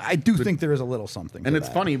 So I do think there is a little something. And it's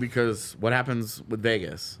funny because what happens with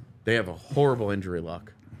Vegas, they have a horrible injury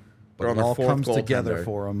luck. But it all comes together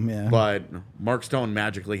for them, yeah. But Mark Stone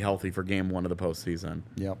magically healthy for Game 1 of the postseason.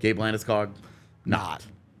 Yep. Gabe Landeskog, not.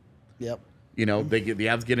 Yep. The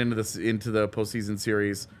Avs get into the postseason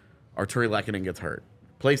series. Arturi Lehkonen gets hurt,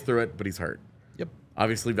 plays through it, but he's hurt. Yep.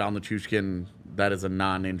 Obviously, Val Nichushkin, that is a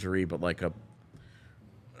non-injury, but like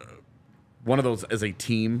one of those as a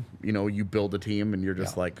team. You build a team, and you're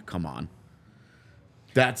just like, come on.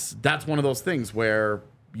 That's one of those things where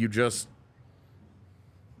you just.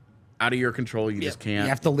 Out of your control, you just can't. You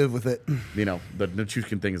have to live with it. The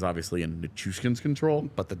Nichushkin thing is obviously in Nichushkin's control.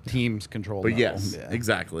 But the team's control. But yes,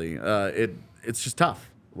 exactly. It's just tough.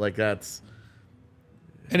 Like that's.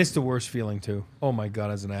 And it's the worst feeling too. Oh my God,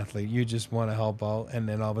 as an athlete, you just want to help out, and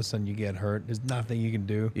then all of a sudden you get hurt. There's nothing you can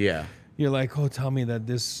do. Yeah. You're like, tell me that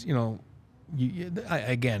this,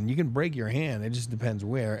 again, you can break your hand. It just depends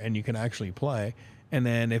where, and you can actually play. And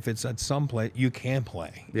then if it's at some place, you can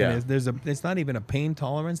play. Yeah. And it's not even a pain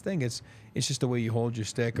tolerance thing. It's just the way you hold your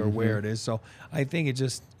stick or where it is. So I think it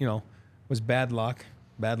just, was bad luck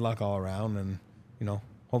all around. And,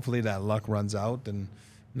 hopefully that luck runs out and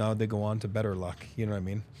now they go on to better luck. You know what I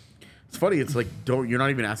mean? It's funny. It's like, you're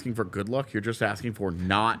not even asking for good luck. You're just asking for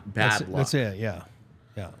not bad luck. That's it. Yeah.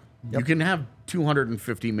 Yeah. You can have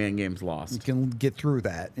 250 man games lost. You can get through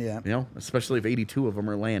that, yeah. You know, especially if 82 of them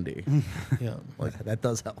are Landy. Yeah, Like, that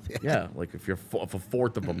does help. Yeah, like if a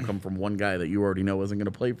fourth of them come from one guy that you already know isn't going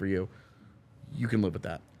to play for you, you can live with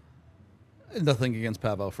that. Nothing against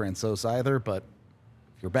Pavel Francouz either, but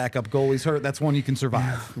if your backup goalie's hurt, that's one you can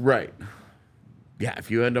survive. Right. Yeah,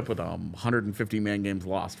 if you end up with 150 man games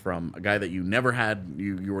lost from a guy that you never had,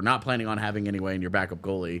 you were not planning on having anyway, and your backup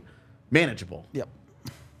goalie, manageable. Yep.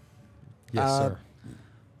 yes, sir.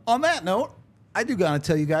 On that note, I do got to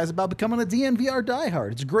tell you guys about becoming a DNVR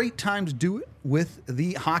diehard. It's a great time to do it with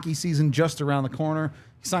the hockey season just around the corner.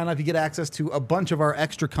 You sign up, you get access to a bunch of our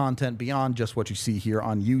extra content beyond just what you see here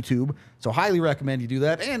on YouTube. So highly recommend you do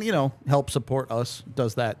that and, help support us.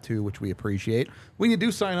 Does that too, which we appreciate. When you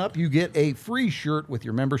do sign up, you get a free shirt with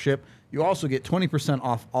your membership. You also get 20%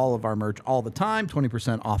 off all of our merch all the time,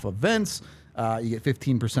 20% off events. You get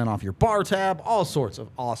 15% off your bar tab, all sorts of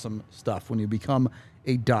awesome stuff when you become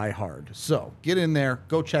a diehard. So get in there,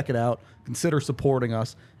 go check it out, consider supporting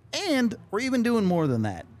us, and we're even doing more than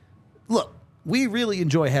that. Look, we really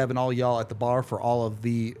enjoy having all y'all at the bar for all of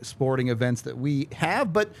the sporting events that we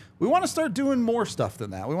have, but we want to start doing more stuff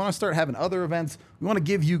than that. We want to start having other events. We want to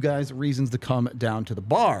give you guys reasons to come down to the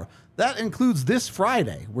bar. That includes this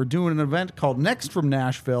Friday. We're doing an event called Next from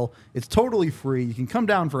Nashville. It's totally free. You can come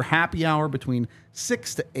down for happy hour between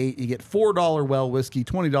 6 to 8. You get $4 well whiskey,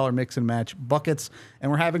 $20 mix and match buckets. And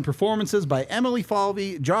we're having performances by Emily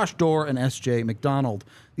Falvey, Josh Dorr, and S.J. McDonald.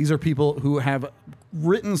 These are people who have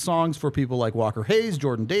written songs for people like Walker Hayes,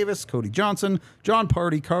 Jordan Davis, Cody Johnson, John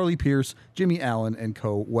Party, Carly Pierce, Jimmy Allen, and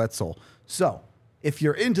Co. Wetzel. So, if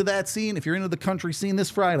you're into that scene, if you're into the country scene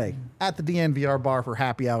this Friday at the DNVR bar for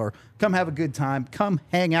happy hour, come have a good time. Come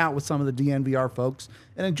hang out with some of the DNVR folks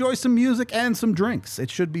and enjoy some music and some drinks.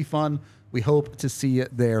 It should be fun. We hope to see you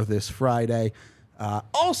there this Friday.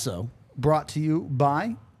 Also brought to you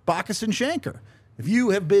by Bacchus and Shanker. If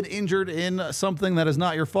you have been injured in something that is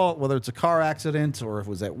not your fault, whether it's a car accident or if it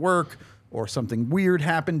was at work or something weird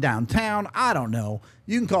happened downtown, I don't know,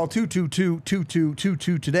 you can call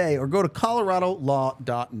 222-2222 today or go to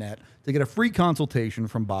coloradolaw.net to get a free consultation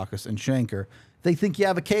from Bacchus and Shanker. If they think you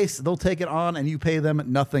have a case, they'll take it on and you pay them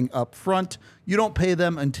nothing up front. You don't pay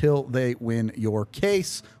them until they win your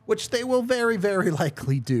case, which they will very, very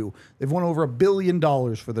likely do. They've won over $1 billion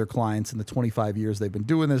for their clients in the 25 years they've been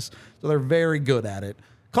doing this, so they're very good at it.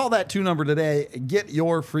 Call that 2 number today, get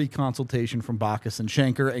your free consultation from Bacchus and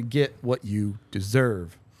Shanker, and get what you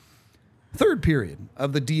deserve. Third period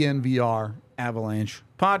of the DNVR Avalanche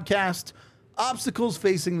podcast. Obstacles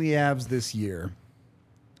facing the Avs this year.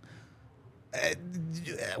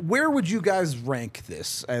 Where would you guys rank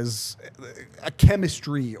this as a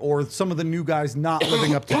chemistry or some of the new guys not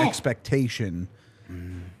living up to expectation?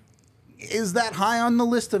 Is that high on the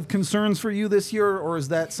list of concerns for you this year, or is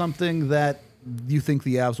that something that you think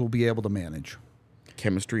the Avs will be able to manage?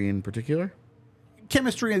 Chemistry in particular?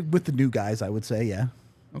 Chemistry with the new guys, I would say, yeah.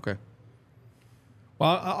 Okay.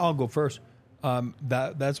 Well, I'll go first.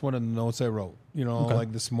 That's one of the notes I wrote.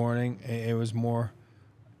 Like this morning, it was more.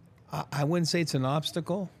 I wouldn't say it's an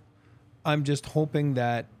obstacle. I'm just hoping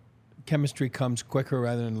that chemistry comes quicker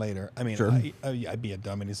rather than later. I mean, sure. I'd be a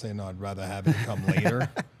dummy to say no. I'd rather have it come later.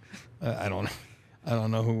 I don't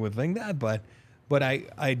know who would think that, but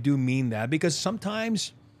I do mean that because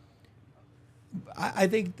sometimes I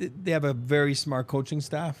think that they have a very smart coaching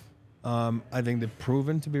staff. I think they've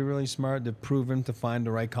proven to be really smart. They've proven to find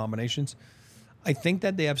the right combinations. I think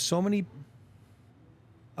that they have so many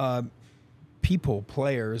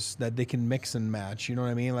players that they can mix and match. You know what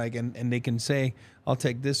I mean? Like, and they can say, I'll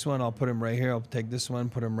take this one, I'll put him right here. I'll take this one,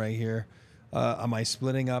 put him right here. Am I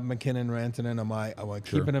splitting up McKinnon, Rantanen? Am I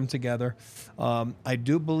keeping them together? I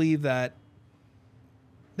do believe that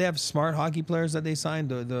they have smart hockey players that they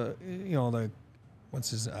signed.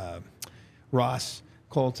 Ross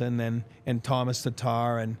Colton and Thomas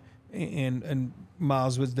Tatar and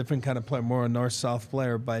Miles was different kind of player, more a north-south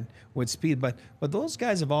player, but with speed. But those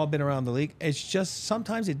guys have all been around the league. It's just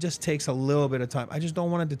sometimes it just takes a little bit of time. I just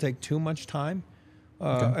don't want it to take too much time.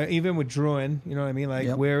 Even with Drouin, you know what I mean?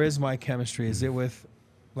 Like, Where is my chemistry? Is it with,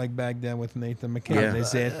 like back then with Nathan McKinnon?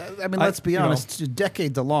 Is it? I mean, let's be honest. A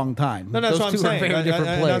decade's a long time. No, that's those what I'm saying. Very different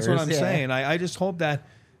players. That's what I'm saying. I just hope that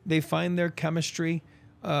they find their chemistry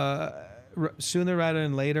sooner rather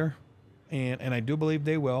than later, and I do believe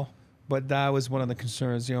they will. But that was one of the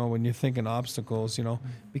concerns, when you're thinking obstacles,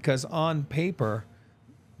 because on paper,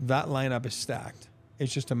 that lineup is stacked.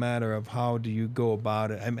 It's just a matter of how do you go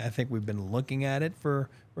about it. I think we've been looking at it for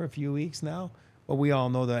a few weeks now, but we all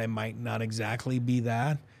know that it might not exactly be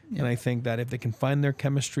that. And I think that if they can find their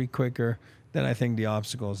chemistry quicker, then I think the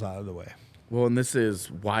obstacle is out of the way. Well, and this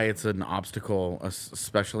is why it's an obstacle,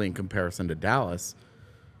 especially in comparison to Dallas.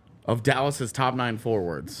 Of Dallas's top 9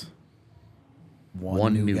 forwards,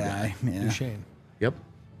 one new guy. Yeah. Shane. Yep.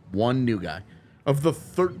 One new guy. Of the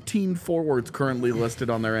 13 forwards currently listed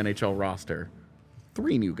on their NHL roster,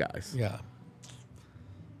 3 new guys. Yeah.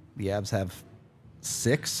 The Avs have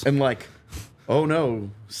 6. And oh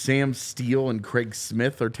no, Sam Steele and Craig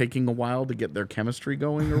Smith are taking a while to get their chemistry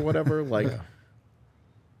going or whatever.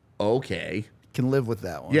 Okay. Can live with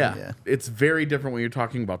that one. Yeah. It's very different when you're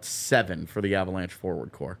talking about 7 for the Avalanche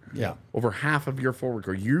forward core. Yeah. Over half of your forward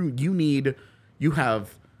core. You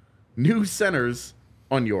have new centers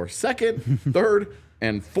on your second, third,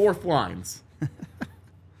 and fourth lines.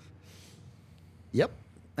 Yep.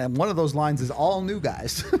 And one of those lines is all new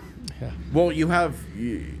guys. Yeah. Well,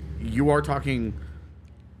 you are talking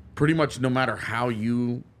pretty much no matter how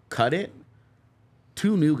you cut it,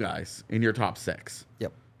 2 new guys in your top 6.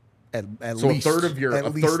 Yep. At So least, a third of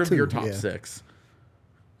your top yeah. 6.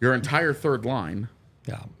 Your entire third line.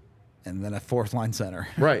 Yeah. And then a fourth line center.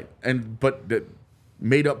 Right. But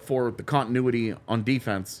made up for the continuity on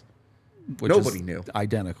defense. Which Nobody is knew.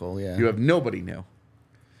 Identical, yeah. You have nobody new.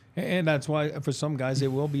 And that's why for some guys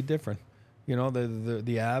it will be different. You know,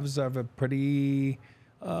 the Avs have a pretty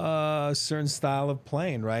certain style of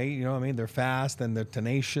playing, right? You know what I mean? They're fast and they're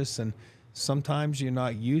tenacious, and sometimes you're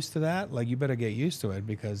not used to that. Like, you better get used to it,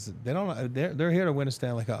 because they're here to win a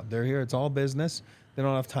Stanley Cup. They're here. It's all business. They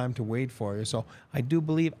don't have time to wait for you. So I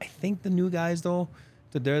think the new guys, though,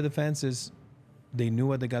 to their defense is they knew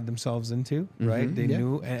what they got themselves into, right? They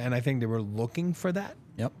knew, and I think they were looking for that.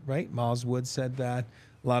 Yep. Right? Miles Wood said that.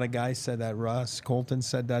 A lot of guys said that. Russ Colton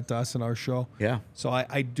said that to us in our show. Yeah. So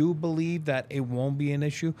I do believe that it won't be an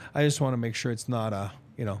issue. I just want to make sure it's not a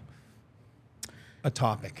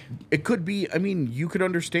topic. It could be. I mean, you could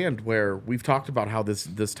understand where we've talked about how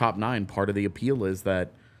this top 9, part of the appeal is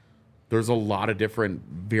that there's a lot of different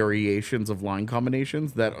variations of line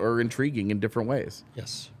combinations that are intriguing in different ways.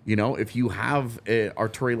 Yes. You know, if you have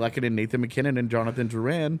Arturi Lehkonen, Nathan McKinnon, and Jonathan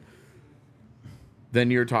Drouin,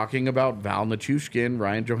 then you're talking about Val Nichushkin,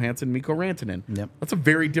 Ryan Johansson, Mikko Rantanen. Yep. That's a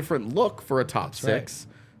very different look for a top 6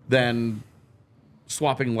 than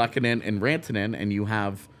swapping Lehkonen and Rantanen, and you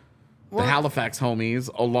have the Halifax homies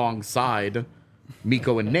alongside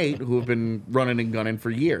Mikko and Nate, who have been running and gunning for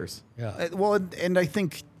years. Yeah. And I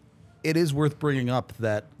think it is worth bringing up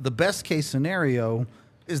that the best case scenario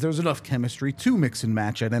is there's enough chemistry to mix and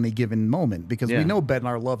match at any given moment, because we know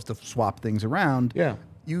Bednar loves to swap things around. Yeah.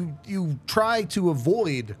 You try to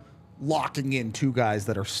avoid locking in 2 guys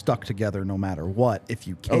that are stuck together no matter what, if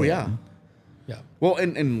you can. Oh, yeah. Yeah. Well,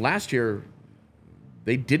 and last year,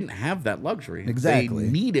 they didn't have that luxury. Exactly.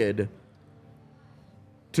 They needed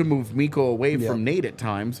to move Mikko away from Nate at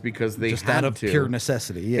times because they just had out of to. pure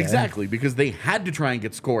necessity. Yeah. Exactly, because they had to try and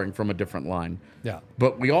get scoring from a different line. Yeah.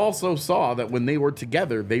 But we also saw that when they were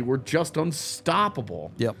together, they were just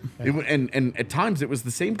unstoppable. Yep. And at times, it was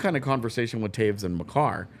the same kind of conversation with Taves and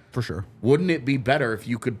Makar. For sure. Wouldn't it be better if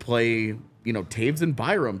you could play, Taves and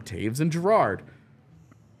Byram, Taves and Gerard?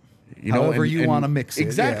 However you want to mix it.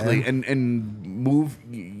 Exactly. Yeah. And move.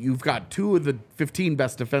 You've got 2 of the 15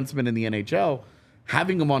 best defensemen in the NHL.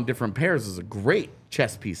 Having them on different pairs is a great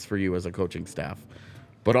chess piece for you as a coaching staff.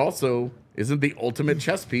 But also, isn't the ultimate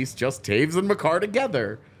chess piece just Taves and Makar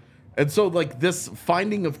together? And so, this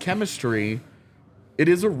finding of chemistry, it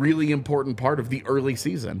is a really important part of the early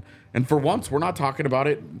season. And for once, we're not talking about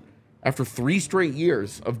it after 3 straight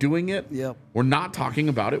years of doing it. Yep. We're not talking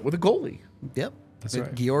about it with a goalie. Yep. That's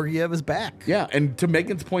right. Georgiev is back. Yeah, and to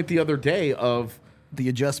Megan's point the other day of The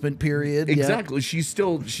adjustment period. exactly,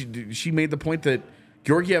 she made the point that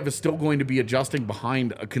Georgiev is still going to be adjusting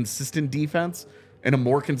behind a consistent defense and a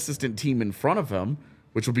more consistent team in front of him,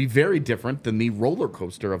 which will be very different than the roller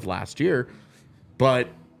coaster of last year. But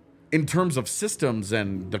in terms of systems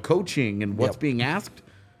and the coaching and what's being asked,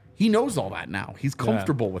 he knows all that now. He's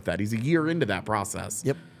comfortable with that. He's a year into that process.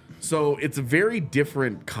 Yep. So it's a very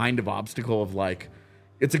different kind of obstacle of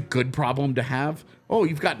it's a good problem to have. Oh,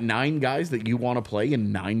 you've got 9 guys that you want to play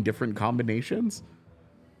in 9 different combinations.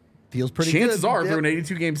 Feels pretty good. Chances are, through an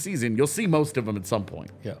 82-game season, you'll see most of them at some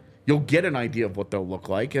point. Yeah. You'll get an idea of what they'll look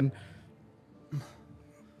like. And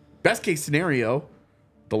best case scenario,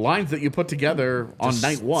 the lines that you put together on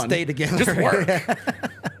night 1 stay together. just work.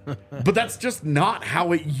 But that's just not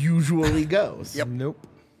how it usually goes. Yep. Nope.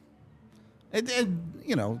 And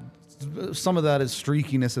some of that is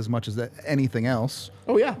streakiness as much as anything else.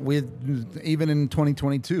 Oh, yeah. Even in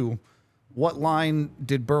 2022, what line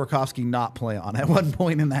did Burakovsky not play on at one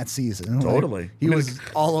point in that season? Totally. Like, he was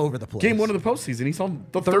all over the place. Game 1 of the postseason, he's on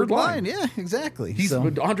the third line. Yeah, exactly.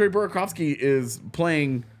 Andre Burakovsky is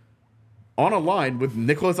playing on a line with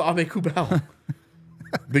Nicholas Aube-Kubel.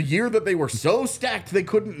 The year that they were so stacked they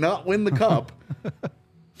couldn't not win the cup,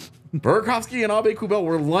 Burakovsky and Aube-Kubel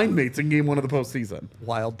were line mates in Game 1 of the postseason.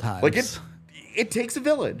 Wild times. Like, it takes a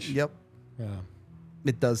village. Yep. Yeah.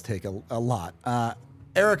 It does take a lot.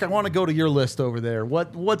 Eric, I want to go to your list over there.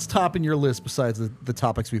 What's topping your list besides the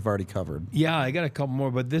topics we've already covered? Yeah, I got a couple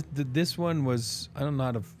more, but this one was, I don't know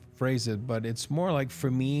how to phrase it, but it's more like,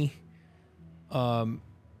 for me,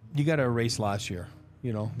 you got to erase last year.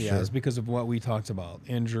 Yeah, it's because of what we talked about,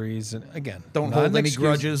 injuries, and again, don't hold any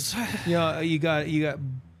grudges. You got.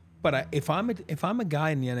 But if I'm a guy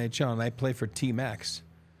in the NHL and I play for Team X,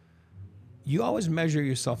 you always measure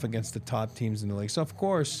yourself against the top teams in the league. So of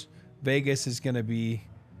course, Vegas is going to be,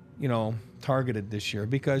 targeted this year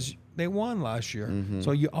because they won last year. Mm-hmm.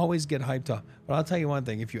 So you always get hyped up. But I'll tell you one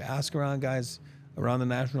thing: if you ask around guys around the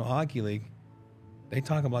National Hockey League, they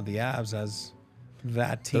talk about the Avs as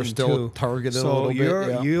that team. They're still too. targeted so a little bit.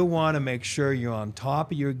 Yeah. You want to make sure you're on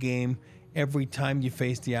top of your game every time you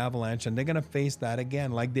face the Avalanche, and they're going to face that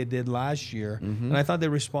again like they did last year. Mm-hmm. And I thought they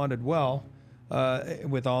responded well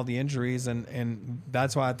with all the injuries, and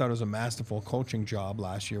that's why I thought it was a masterful coaching job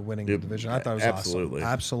last year, winning the division. I thought it was awesome.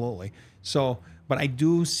 Absolutely. So, but I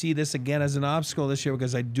do see this again as an obstacle this year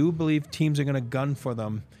because I do believe teams are going to gun for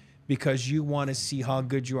them because you want to see how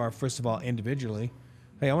good you are, first of all, individually.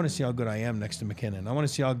 Hey, I want to see how good I am next to McKinnon. I want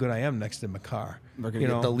to see how good I am next to Makar. They're going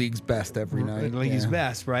to get the league's best every night. The league's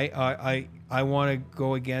best, right? I want to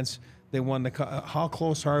go against. They won the. How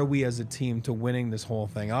close are we as a team to winning this whole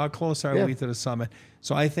thing? How close are we to the summit?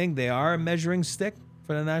 So I think they are a measuring stick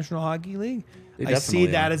for the National Hockey League. I see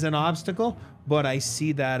that as an obstacle, but I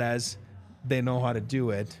see that as they know how to do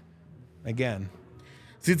it. Again,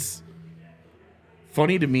 it's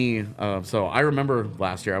funny to me. So I remember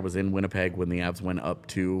last year I was in Winnipeg when the Avs went up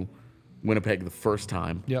to Winnipeg the first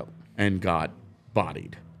time. Yep. And got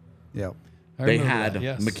bodied. Yep. They had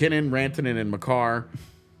McKinnon, Rantanen, and Makar.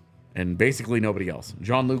 And basically nobody else.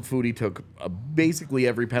 Jean-Luc Foudy took basically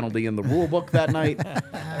every penalty in the rule book that night,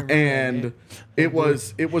 and it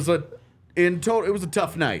was a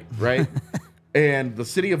tough night, right? And the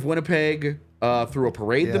city of Winnipeg threw a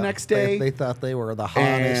parade the next day. They thought they were the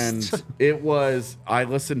hottest. And it was. I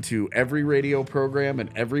listened to every radio program and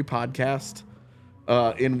every podcast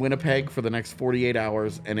in Winnipeg for the next 48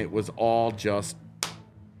 hours, and it was all just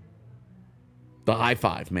the high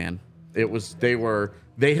five, man. It was.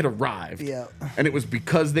 They had arrived. Yeah. And it was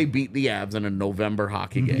because they beat the Avs in a November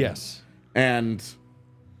hockey game. Yes. And,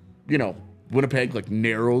 Winnipeg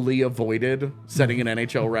narrowly avoided setting an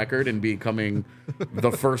NHL record and becoming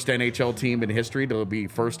the first NHL team in history to be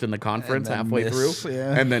first in the conference halfway through.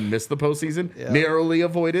 Yeah. And then miss the postseason. Yeah. Narrowly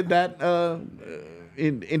avoided that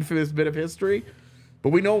infamous bit of history. But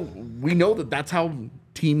we know that that's how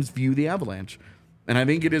teams view the Avalanche. And I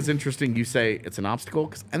think it is interesting you say it's an obstacle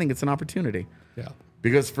because I think it's an opportunity. Yeah.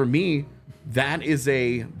 Because for me, that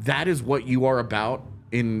is what you are about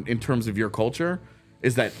in terms of your culture,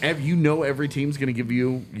 is that every team's going to give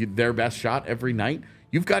you their best shot every night.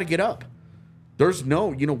 You've got to get up. There's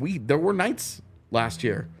there were nights last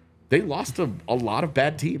year. They lost to a lot of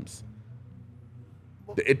bad teams.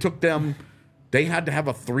 It took them, they had to have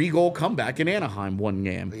a 3-goal comeback in Anaheim one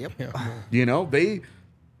game. Yep.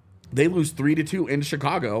 They lose 3-2 in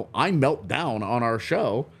Chicago. I melt down on our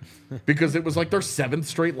show because it was like their 7th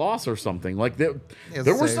straight loss or something. Like there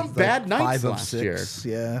were some bad nights last year.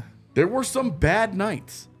 Yeah, there were some bad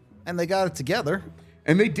nights, and they got it together.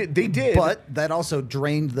 And they did. But that also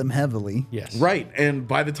drained them heavily. Yes, right. And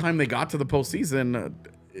by the time they got to the postseason,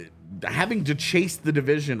 having to chase the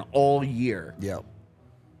division all year,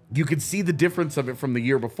 you could see the difference of it from the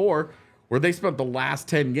year before, where they spent the last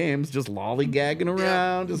 10 games just lollygagging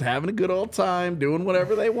around, just having a good old time, doing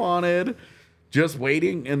whatever they wanted, just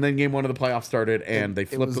waiting. And then game 1 of the playoffs started, and they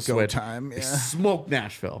flipped the switch. They smoked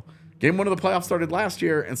Nashville. Game 1 of the playoffs started last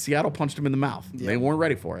year, and Seattle punched them in the mouth. Yep. They weren't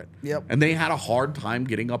ready for it. Yep. And they had a hard time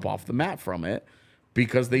getting up off the mat from it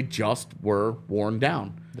because they just were worn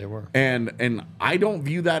down. They were. And I don't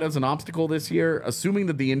view that as an obstacle this year, assuming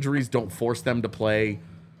that the injuries don't force them to play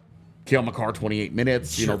Cale Makar 28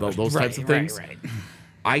 minutes, those types of things. Right.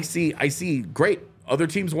 I see great. Other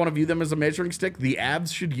teams want to view them as a measuring stick. The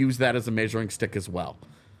Avs should use that as a measuring stick as well.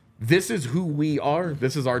 This is who we are.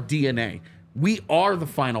 This is our DNA. We are the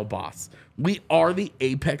final boss. We are the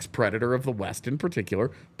apex predator of the West in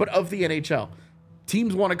particular, but of the NHL.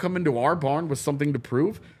 Teams want to come into our barn with something to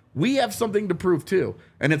prove. we have something to prove too.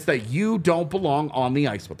 And it's that you don't belong on the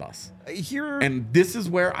ice with us. And this is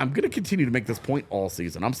where I'm going to continue to make this point all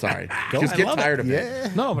season. I'm sorry. Just get tired of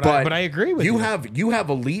it. No, but I agree with you. You have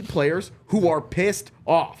elite players who are pissed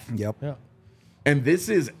off. Yep. Yeah. And this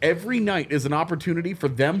is every night is an opportunity for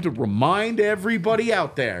them to remind everybody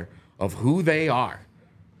out there of who they are.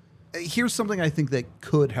 Here's something I think that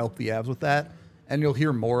could help the Avs with that. And you'll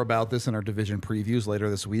hear more about this in our division previews later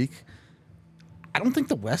this week. I don't think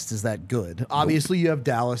the West is that good. Obviously, you have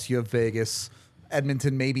Dallas, you have Vegas,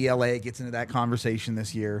 Edmonton, maybe LA gets into that conversation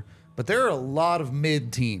this year. But there are a lot of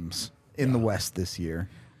mid teams in the West this year.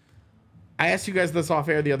 I asked you guys this off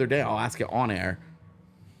air the other day. I'll ask it on air.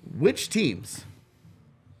 Which teams,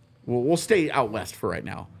 well, we'll stay out West for right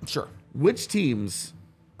now. Sure. Which teams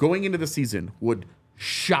going into the season would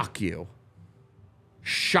shock you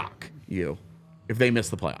if they miss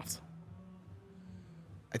the playoffs?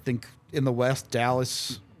 I think in the West,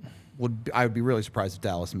 Dallas I would be really surprised if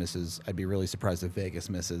Dallas misses. I'd be really surprised if Vegas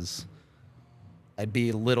misses. I'd be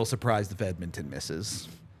a little surprised if Edmonton misses.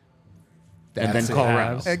 And then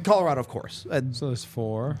Colorado. And Colorado, of course. So there's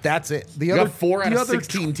 4. That's it. You have 4 out of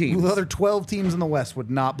 16 teams. The other 12 teams in the West would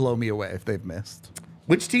not blow me away if they've missed.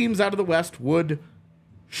 Which teams out of the West would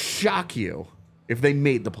shock you if they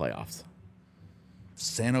made the playoffs?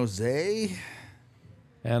 San Jose,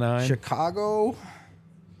 Anaheim. Chicago,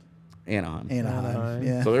 Anaheim.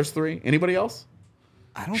 Yeah. So there's 3. Anybody else?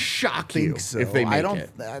 I don't shock think you so. if they make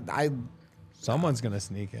it. Someone's going to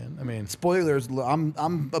sneak in. I mean, spoilers.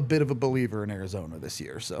 I'm a bit of a believer in Arizona this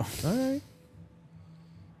year, so all right,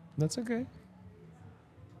 that's okay.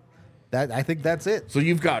 I think that's it. So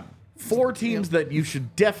you've got 4 teams that you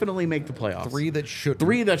should definitely make the playoffs. 3 that should.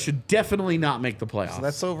 3 that should definitely not make the playoffs. So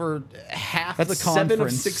that's over half That's the 7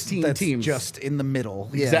 conference. of 16 that's teams. just in the middle.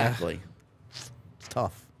 Yeah. Exactly. It's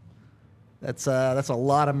tough. That's a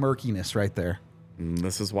lot of murkiness right there. And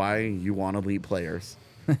this is why you want elite players.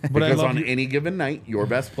 But Because on any given night, your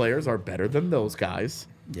best players are better than those guys.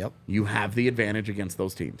 Yep. You have the advantage against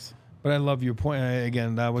those teams. But I love your point.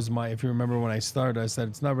 Again, that was if you remember when I started, I said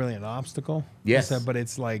it's not really an obstacle. Yes. I said, but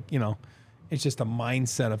it's like, it's just a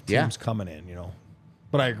mindset of teams coming in,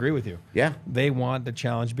 But I agree with you. Yeah. They want the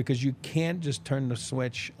challenge because you can't just turn the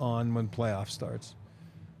switch on when playoff starts.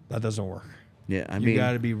 That doesn't work. Yeah, I You mean,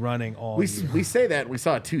 got to be running all year. we say that. We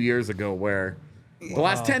saw it 2 years ago where the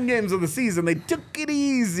last 10 games of the season, they took it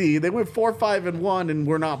easy. They went 4-5-1 and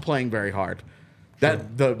were not playing very hard.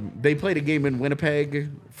 They played a game in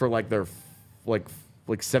Winnipeg for their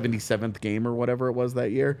 77th game or whatever it was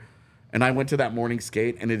that year. And I went to that morning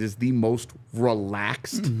skate, and it is the most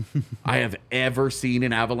relaxed I have ever seen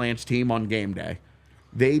an Avalanche team on game day.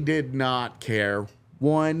 They did not care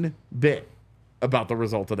one bit about the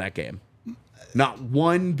result of that game. Not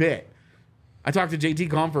one bit. I talked to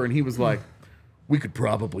JT Confer, and he was like, we could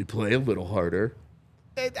probably play a little harder.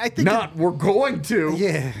 I think we're going to.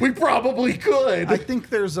 Yeah. We probably could. I think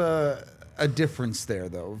there's a difference there,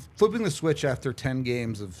 though. Flipping the switch after 10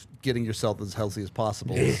 games of getting yourself as healthy as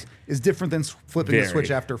possible is different than flipping the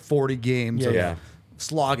switch after 40 games of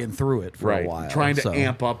slogging through it for a while. Trying to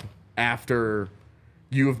amp up after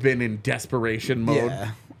you have been in desperation mode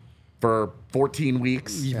for 14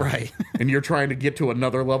 weeks. Right. And you're trying to get to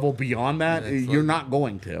another level beyond that. You're not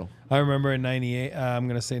going to. I remember in 98, I'm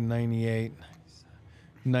going to say 98,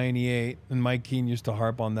 and Mike Keane used to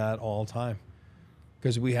harp on that all the time.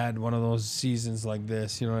 Because we had one of those seasons like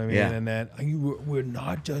this, you know what I mean? Yeah. And then we're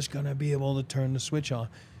not just going to be able to turn the switch on.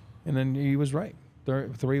 And then he was right.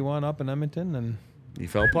 3-1 up in Edmonton. And You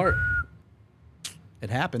fell apart. It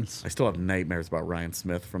happens. I still have nightmares about Ryan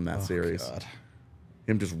Smith from that series. God.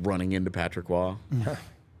 Him just running into Patrick Waugh.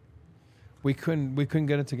 we couldn't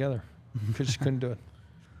get it together. We just couldn't do it.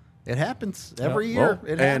 It happens every year.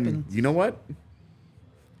 It happens. And you know what?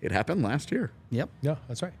 It happened last year. Yep. Yeah,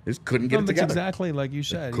 that's right. Just couldn't get it That's together. exactly like you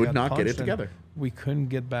said. Could You got not get it punched and together. We couldn't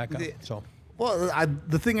get back up. So Well,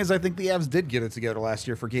 the thing is, I think the Avs did get it together last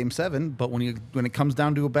year for Game 7, but when it comes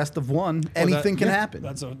down to a best of one, anything can happen.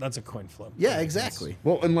 That's a coin flip. Yeah, exactly.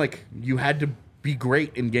 Well, and you had to be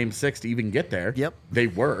great in Game 6 to even get there. Yep. They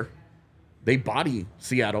were. They body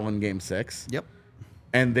Seattle in Game 6. Yep.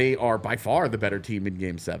 And they are by far the better team in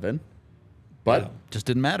Game 7. But Just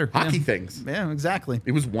didn't matter. hockey things. Yeah, exactly.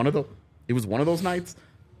 It was one of those nights,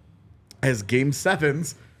 as Game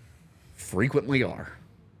 7s frequently are.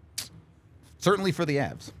 Certainly for the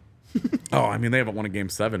Avs. Oh, I mean, they haven't won a Game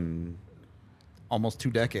 7. Almost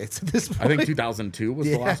 2 decades at this point. I think 2002 was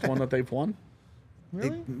the last one that they've won.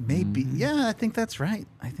 Really? Maybe. Yeah, I think that's right.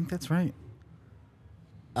 I think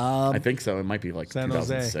so. It might be like San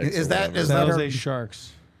Jose. 2006. Is that- or whatever. is San that Jose our-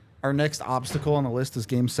 Sharks. Our next obstacle on the list is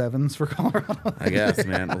Game 7s for Colorado. I guess,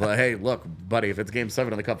 man. Well, hey, look, buddy, if it's Game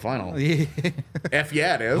 7 of the Cup final, F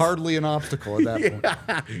yeah, it is. Hardly an obstacle at that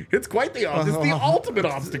point. It's quite the It's the ultimate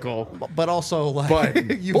obstacle. But also, like, But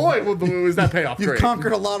boy, was that payoff you've great.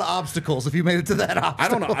 conquered a lot of obstacles if you made it to that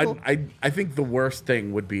obstacle. I don't know. I think the worst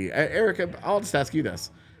thing would be, Eric, I'll just ask you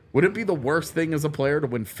this. Would it be the worst thing as a player to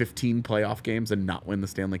win 15 playoff games and not win the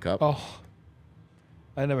Stanley Cup? Oh,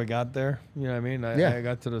 I never got there. You know what I mean? I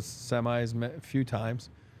got to the semis a few times,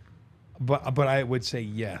 but I would say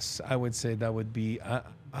yes. I would say that would be. I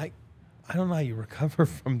don't know how you recover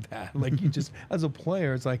from that. Like you just as a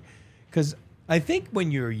player, it's like because I think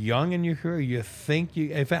when you're young in your career, you think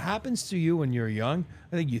if it happens to you when you're young,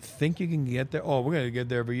 I think you think you can get there. Oh, we're gonna get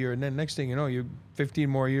there every year, and then next thing you know, you 15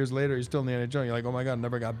 more years later, you're still in the NHL. You're like, oh my god, I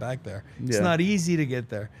never got back there. Yeah. It's not easy to get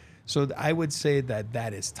there. So I would say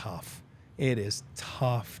that is tough. It is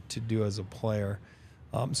tough to do as a player.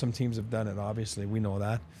 Some teams have done it. Obviously, we know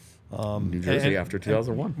that. New Jersey after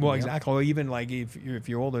 2001. Well, exactly. Or even like if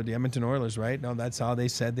you're older, the Edmonton Oilers, right? No, that's how they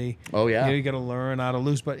said they. Oh yeah. You got to learn how to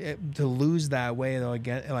lose, but to lose that way, though,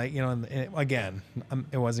 again, like again,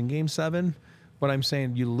 it wasn't Game 7, but I'm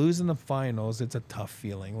saying you lose in the finals. It's a tough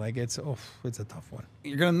feeling. Like it's a tough one.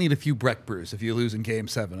 You're gonna need a few Breck brews if you lose in Game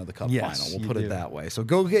 7 of the Cup final. We'll put it that way. So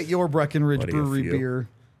go get your Breckenridge Brewery beer.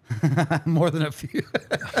 More than a few.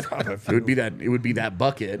 It would be that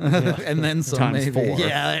bucket, and then some times maybe. 4.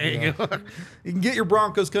 Yeah, there you go. You can get your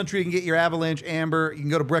Broncos Country. You can get your Avalanche Amber. You can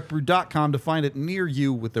go to breckbrew.com to find it near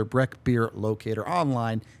you with their Breck beer locator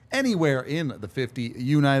online anywhere in the 50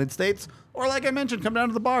 United States. Or like I mentioned, come down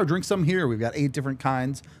to the bar, drink some here. We've got 8 different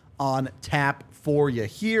kinds on tap for you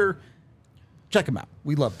here. Check them out.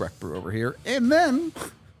 We love Breck Brew over here. And then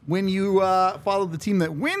when you follow the team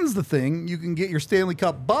that wins the thing, you can get your Stanley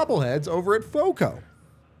Cup bobbleheads over at FOCO.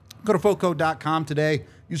 Go to FOCO.com today.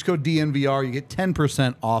 Use code DNVR. You get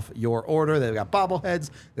 10% off your order. They've got bobbleheads.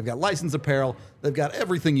 They've got licensed apparel. They've got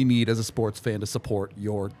everything you need as a sports fan to support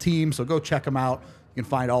your team. So go check them out. You can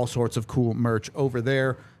find all sorts of cool merch over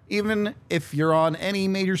there. Even if you're on any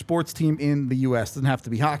major sports team in the U.S. Doesn't have to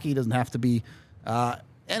be hockey. Doesn't have to be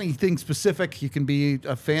anything specific. You can be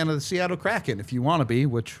a fan of the Seattle Kraken if you want to be,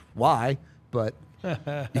 which why, but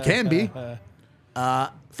you can be.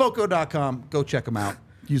 Foco.com, go check them out.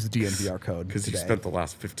 Use the DNVR code. Because you spent the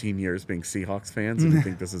last 15 years being Seahawks fans and you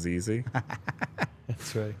think this is easy.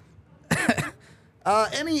 That's right.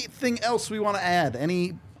 Anything else we want to add?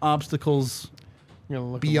 Any obstacles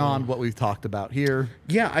beyond what we've talked about here?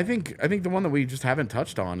 Yeah, I think the one that we just haven't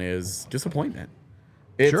touched on is disappointment.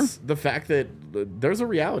 It's the fact that there's a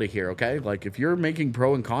reality here, okay? Like, if you're making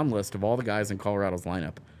pro and con list of all the guys in Colorado's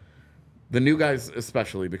lineup, the new guys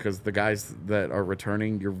especially, because the guys that are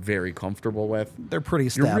returning, you're very comfortable with. They're pretty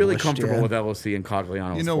established. You're really comfortable with LOC and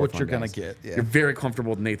Cogliano. You know what you're going to get. Yeah. You're very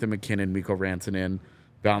comfortable with Nathan McKinnon, Mikko Rantanen,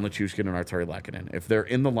 Val Nichushkin, and Arturi Lehkonen. If they're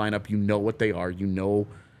in the lineup, you know what they are. You know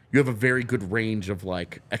you have a very good range of,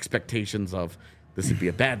 like, expectations of this would be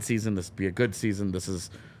a bad season, this would be a good season, this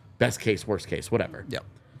is best case, worst case, whatever. Yep.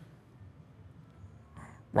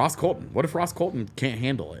 Ross Colton. What if Ross Colton can't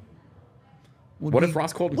handle it? What if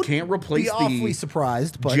Ross Colton can't replace the awfully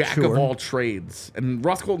surprised, but jack of all trades? And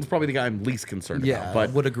Ross Colton's probably the guy I'm least concerned about. But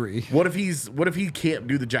I would agree. What if he can't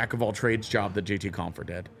do the jack of all trades job that JT Compher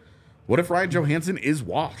did? What if Ryan Johansson is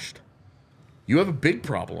washed? You have a big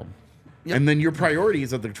problem. Yep. And then your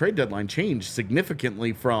priorities at the trade deadline change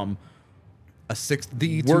significantly from a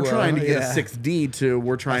 6D to we're trying to get a 6D to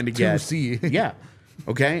we're trying to get 2C. Yeah.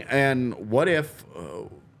 Okay. And what if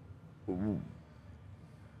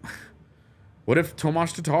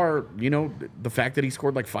Tomas Tatar, the fact that he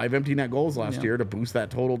scored like 5 empty net goals last year to boost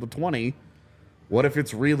that total to 20, what if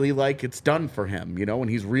it's really like it's done for him, and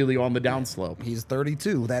he's really on the downslope? He's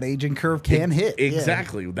 32. That aging curve can hit.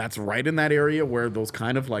 Exactly. Yeah. That's right in that area where those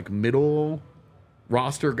kind of like middle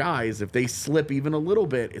roster guys, if they slip even a little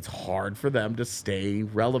bit, it's hard for them to stay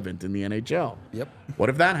relevant in the NHL. Yep. What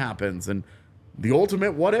if that happens? And the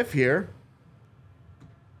ultimate what if here,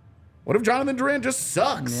 what if Jonathan Durant just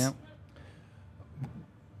sucks? Yep.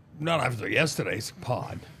 Not after yesterday's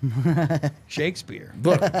pod. Shakespeare.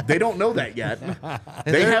 Look, they don't know that yet.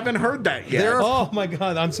 They haven't heard that yet. Oh, my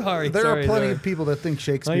God. I'm sorry. There are plenty of people that think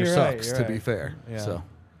Shakespeare sucks, to be fair. Yeah. So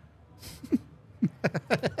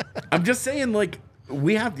I'm just saying, like,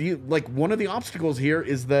 we have to, like, one of the obstacles here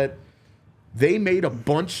is that they made a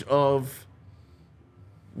bunch of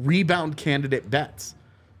rebound candidate bets.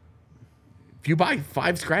 If you buy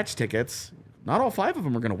 5 scratch tickets, not all 5 of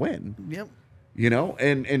them are going to win. Yep.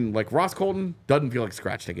 And like Ross Colton doesn't feel like a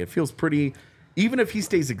scratch ticket. It feels pretty, even if he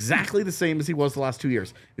stays exactly the same as he was the last 2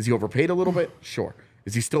 years. Is he overpaid a little bit? Sure.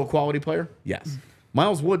 Is he still a quality player? Yes.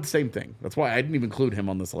 Miles Wood, same thing. That's why I didn't even include him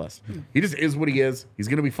on this list. He just is what he is. He's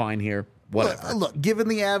going to be fine here. Whatever. Look, given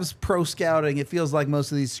the Avs pro scouting, it feels like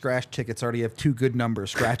most of these scratch tickets already have 2 good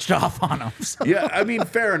numbers scratched off on them. So. Yeah, I mean,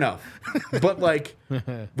 fair enough. But, like,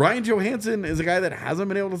 Ryan Johansson is a guy that hasn't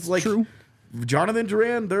been able to, like, True. Jonathan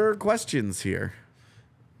Duran, there are questions here.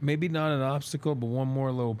 Maybe not an obstacle, but one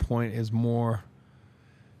more little point is more.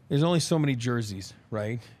 There's only so many jerseys,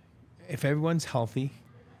 right? If everyone's healthy,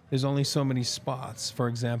 there's only so many spots, for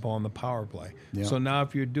example, on the power play. Yep. So now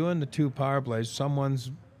if you're doing the 2 power plays,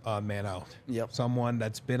 someone's man out. Yep. Someone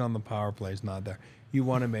that's been on the power play is not there. You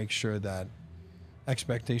want to make sure that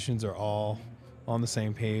expectations are all on the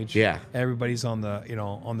same page. Yeah. Everybody's on the,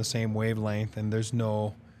 on the same wavelength, and there's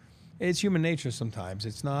no. It's human nature sometimes.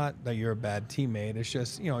 It's not that you're a bad teammate. It's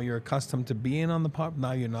just, you're accustomed to being on the power.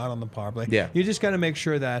 Now you're not on the power play. Yeah. You just got to make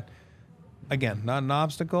sure that, again, not an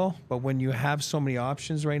obstacle, but when you have so many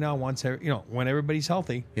options right now, when everybody's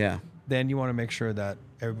healthy, then you want to make sure that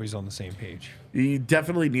everybody's on the same page. He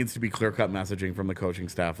definitely needs to be clear-cut messaging from the coaching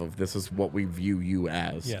staff of this is what we view you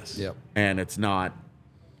as. Yes. Yep. And it's not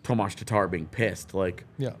Tomas Tatar being pissed. Like,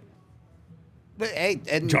 Yeah. But, hey,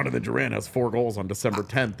 and Jonathan Duran has 4 goals on December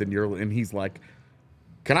 10th, and he's like,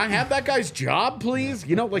 can I have that guy's job, please?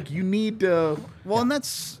 You need to... Well, and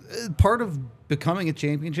that's part of becoming a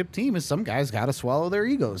championship team is some guys got to swallow their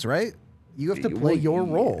egos, right? You have to play your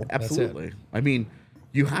role. Absolutely. I mean,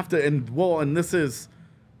 you have to, and this is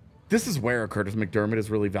where Curtis McDermott is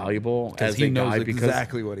really valuable as he a knows guy because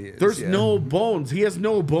exactly what he is. There's no bones. He has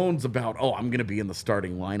no bones about, I'm going to be in the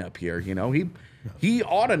starting lineup here. He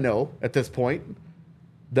ought to know at this point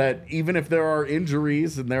that even if there are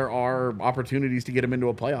injuries and there are opportunities to get him into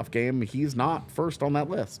a playoff game, he's not first on that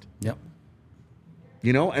list. Yep.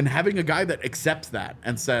 And having a guy that accepts that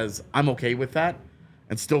and says, I'm okay with that,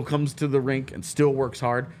 and still comes to the rink and still works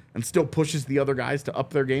hard and still pushes the other guys to up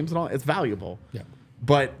their games and all, it's valuable. Yeah.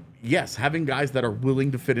 But yes, having guys that are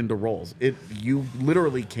willing to fit into roles, you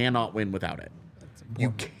literally cannot win without it.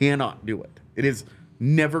 You cannot do it. It is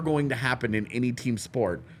never going to happen in any team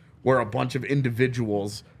sport where a bunch of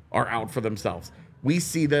individuals are out for themselves. We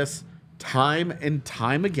see this time and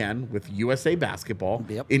time again with USA basketball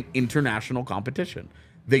in international competition.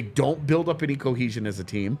 They don't build up any cohesion as a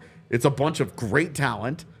team. It's a bunch of great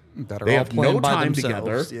talent. They have no time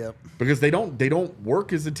together because they don't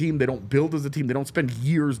work as a team. They don't build as a team. They don't spend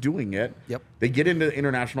years doing it. Yep. They get into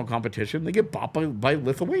international competition. They get bopped by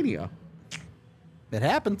Lithuania. It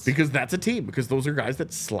happens. Because that's a team. Because those are guys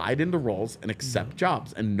that slide into roles and accept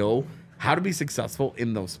jobs and know how to be successful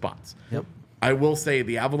in those spots. Yep. I will say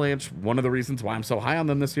the Avalanche, one of the reasons why I'm so high on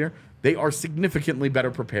them this year, they are significantly better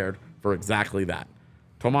prepared for exactly that.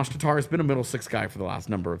 Tomas Tatar has been a middle 6 guy for the last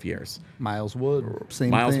number of years. Miles Wood,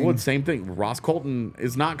 same thing. Ross Colton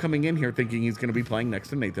is not coming in here thinking he's going to be playing next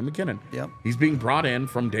to Nathan McKinnon. Yep. He's being brought in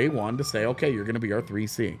from day one to say, okay, you're going to be our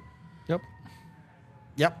 3C.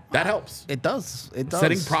 Yep. That helps. It does.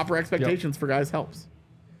 Setting proper expectations for guys helps.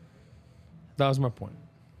 That was my point.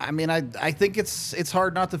 I mean, I think it's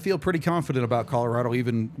hard not to feel pretty confident about Colorado,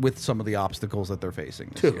 even with some of the obstacles that they're facing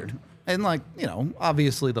this year. And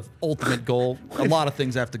obviously the ultimate goal, a lot of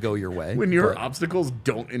things have to go your way. When your obstacles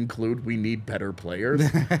don't include we need better players,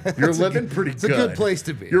 you're living pretty good. It's a good place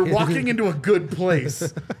to be. You're walking into a good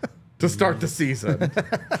place to start the season.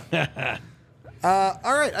 All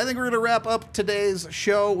right, I think we're going to wrap up today's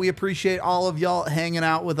show. We appreciate all of y'all hanging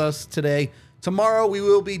out with us today. Tomorrow we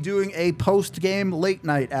will be doing a post-game late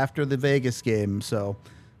night after the Vegas game, so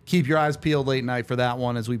keep your eyes peeled late night for that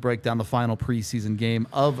one as we break down the final preseason game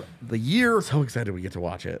of the year. So excited we get to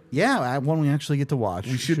watch it. Yeah, one we actually get to watch.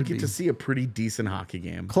 We should get to see a pretty decent hockey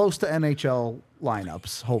game. Close to NHL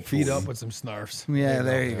lineups, hopefully. Feed up with some snarfs. Yeah,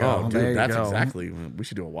 there you go. Oh, dude, there you that's go. exactly. We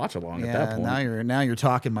should do a watch along at that point. Now you're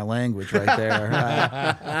talking my language right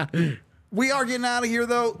there. We are getting out of here,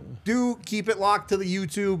 though. Do keep it locked to the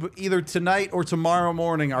YouTube either tonight or tomorrow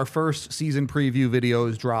morning. Our first season preview video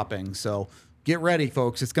is dropping. So get ready,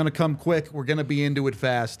 folks. It's going to come quick. We're going to be into it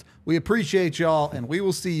fast. We appreciate y'all, and we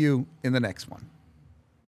will see you in the next one.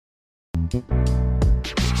 We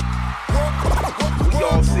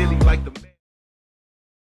all silly like the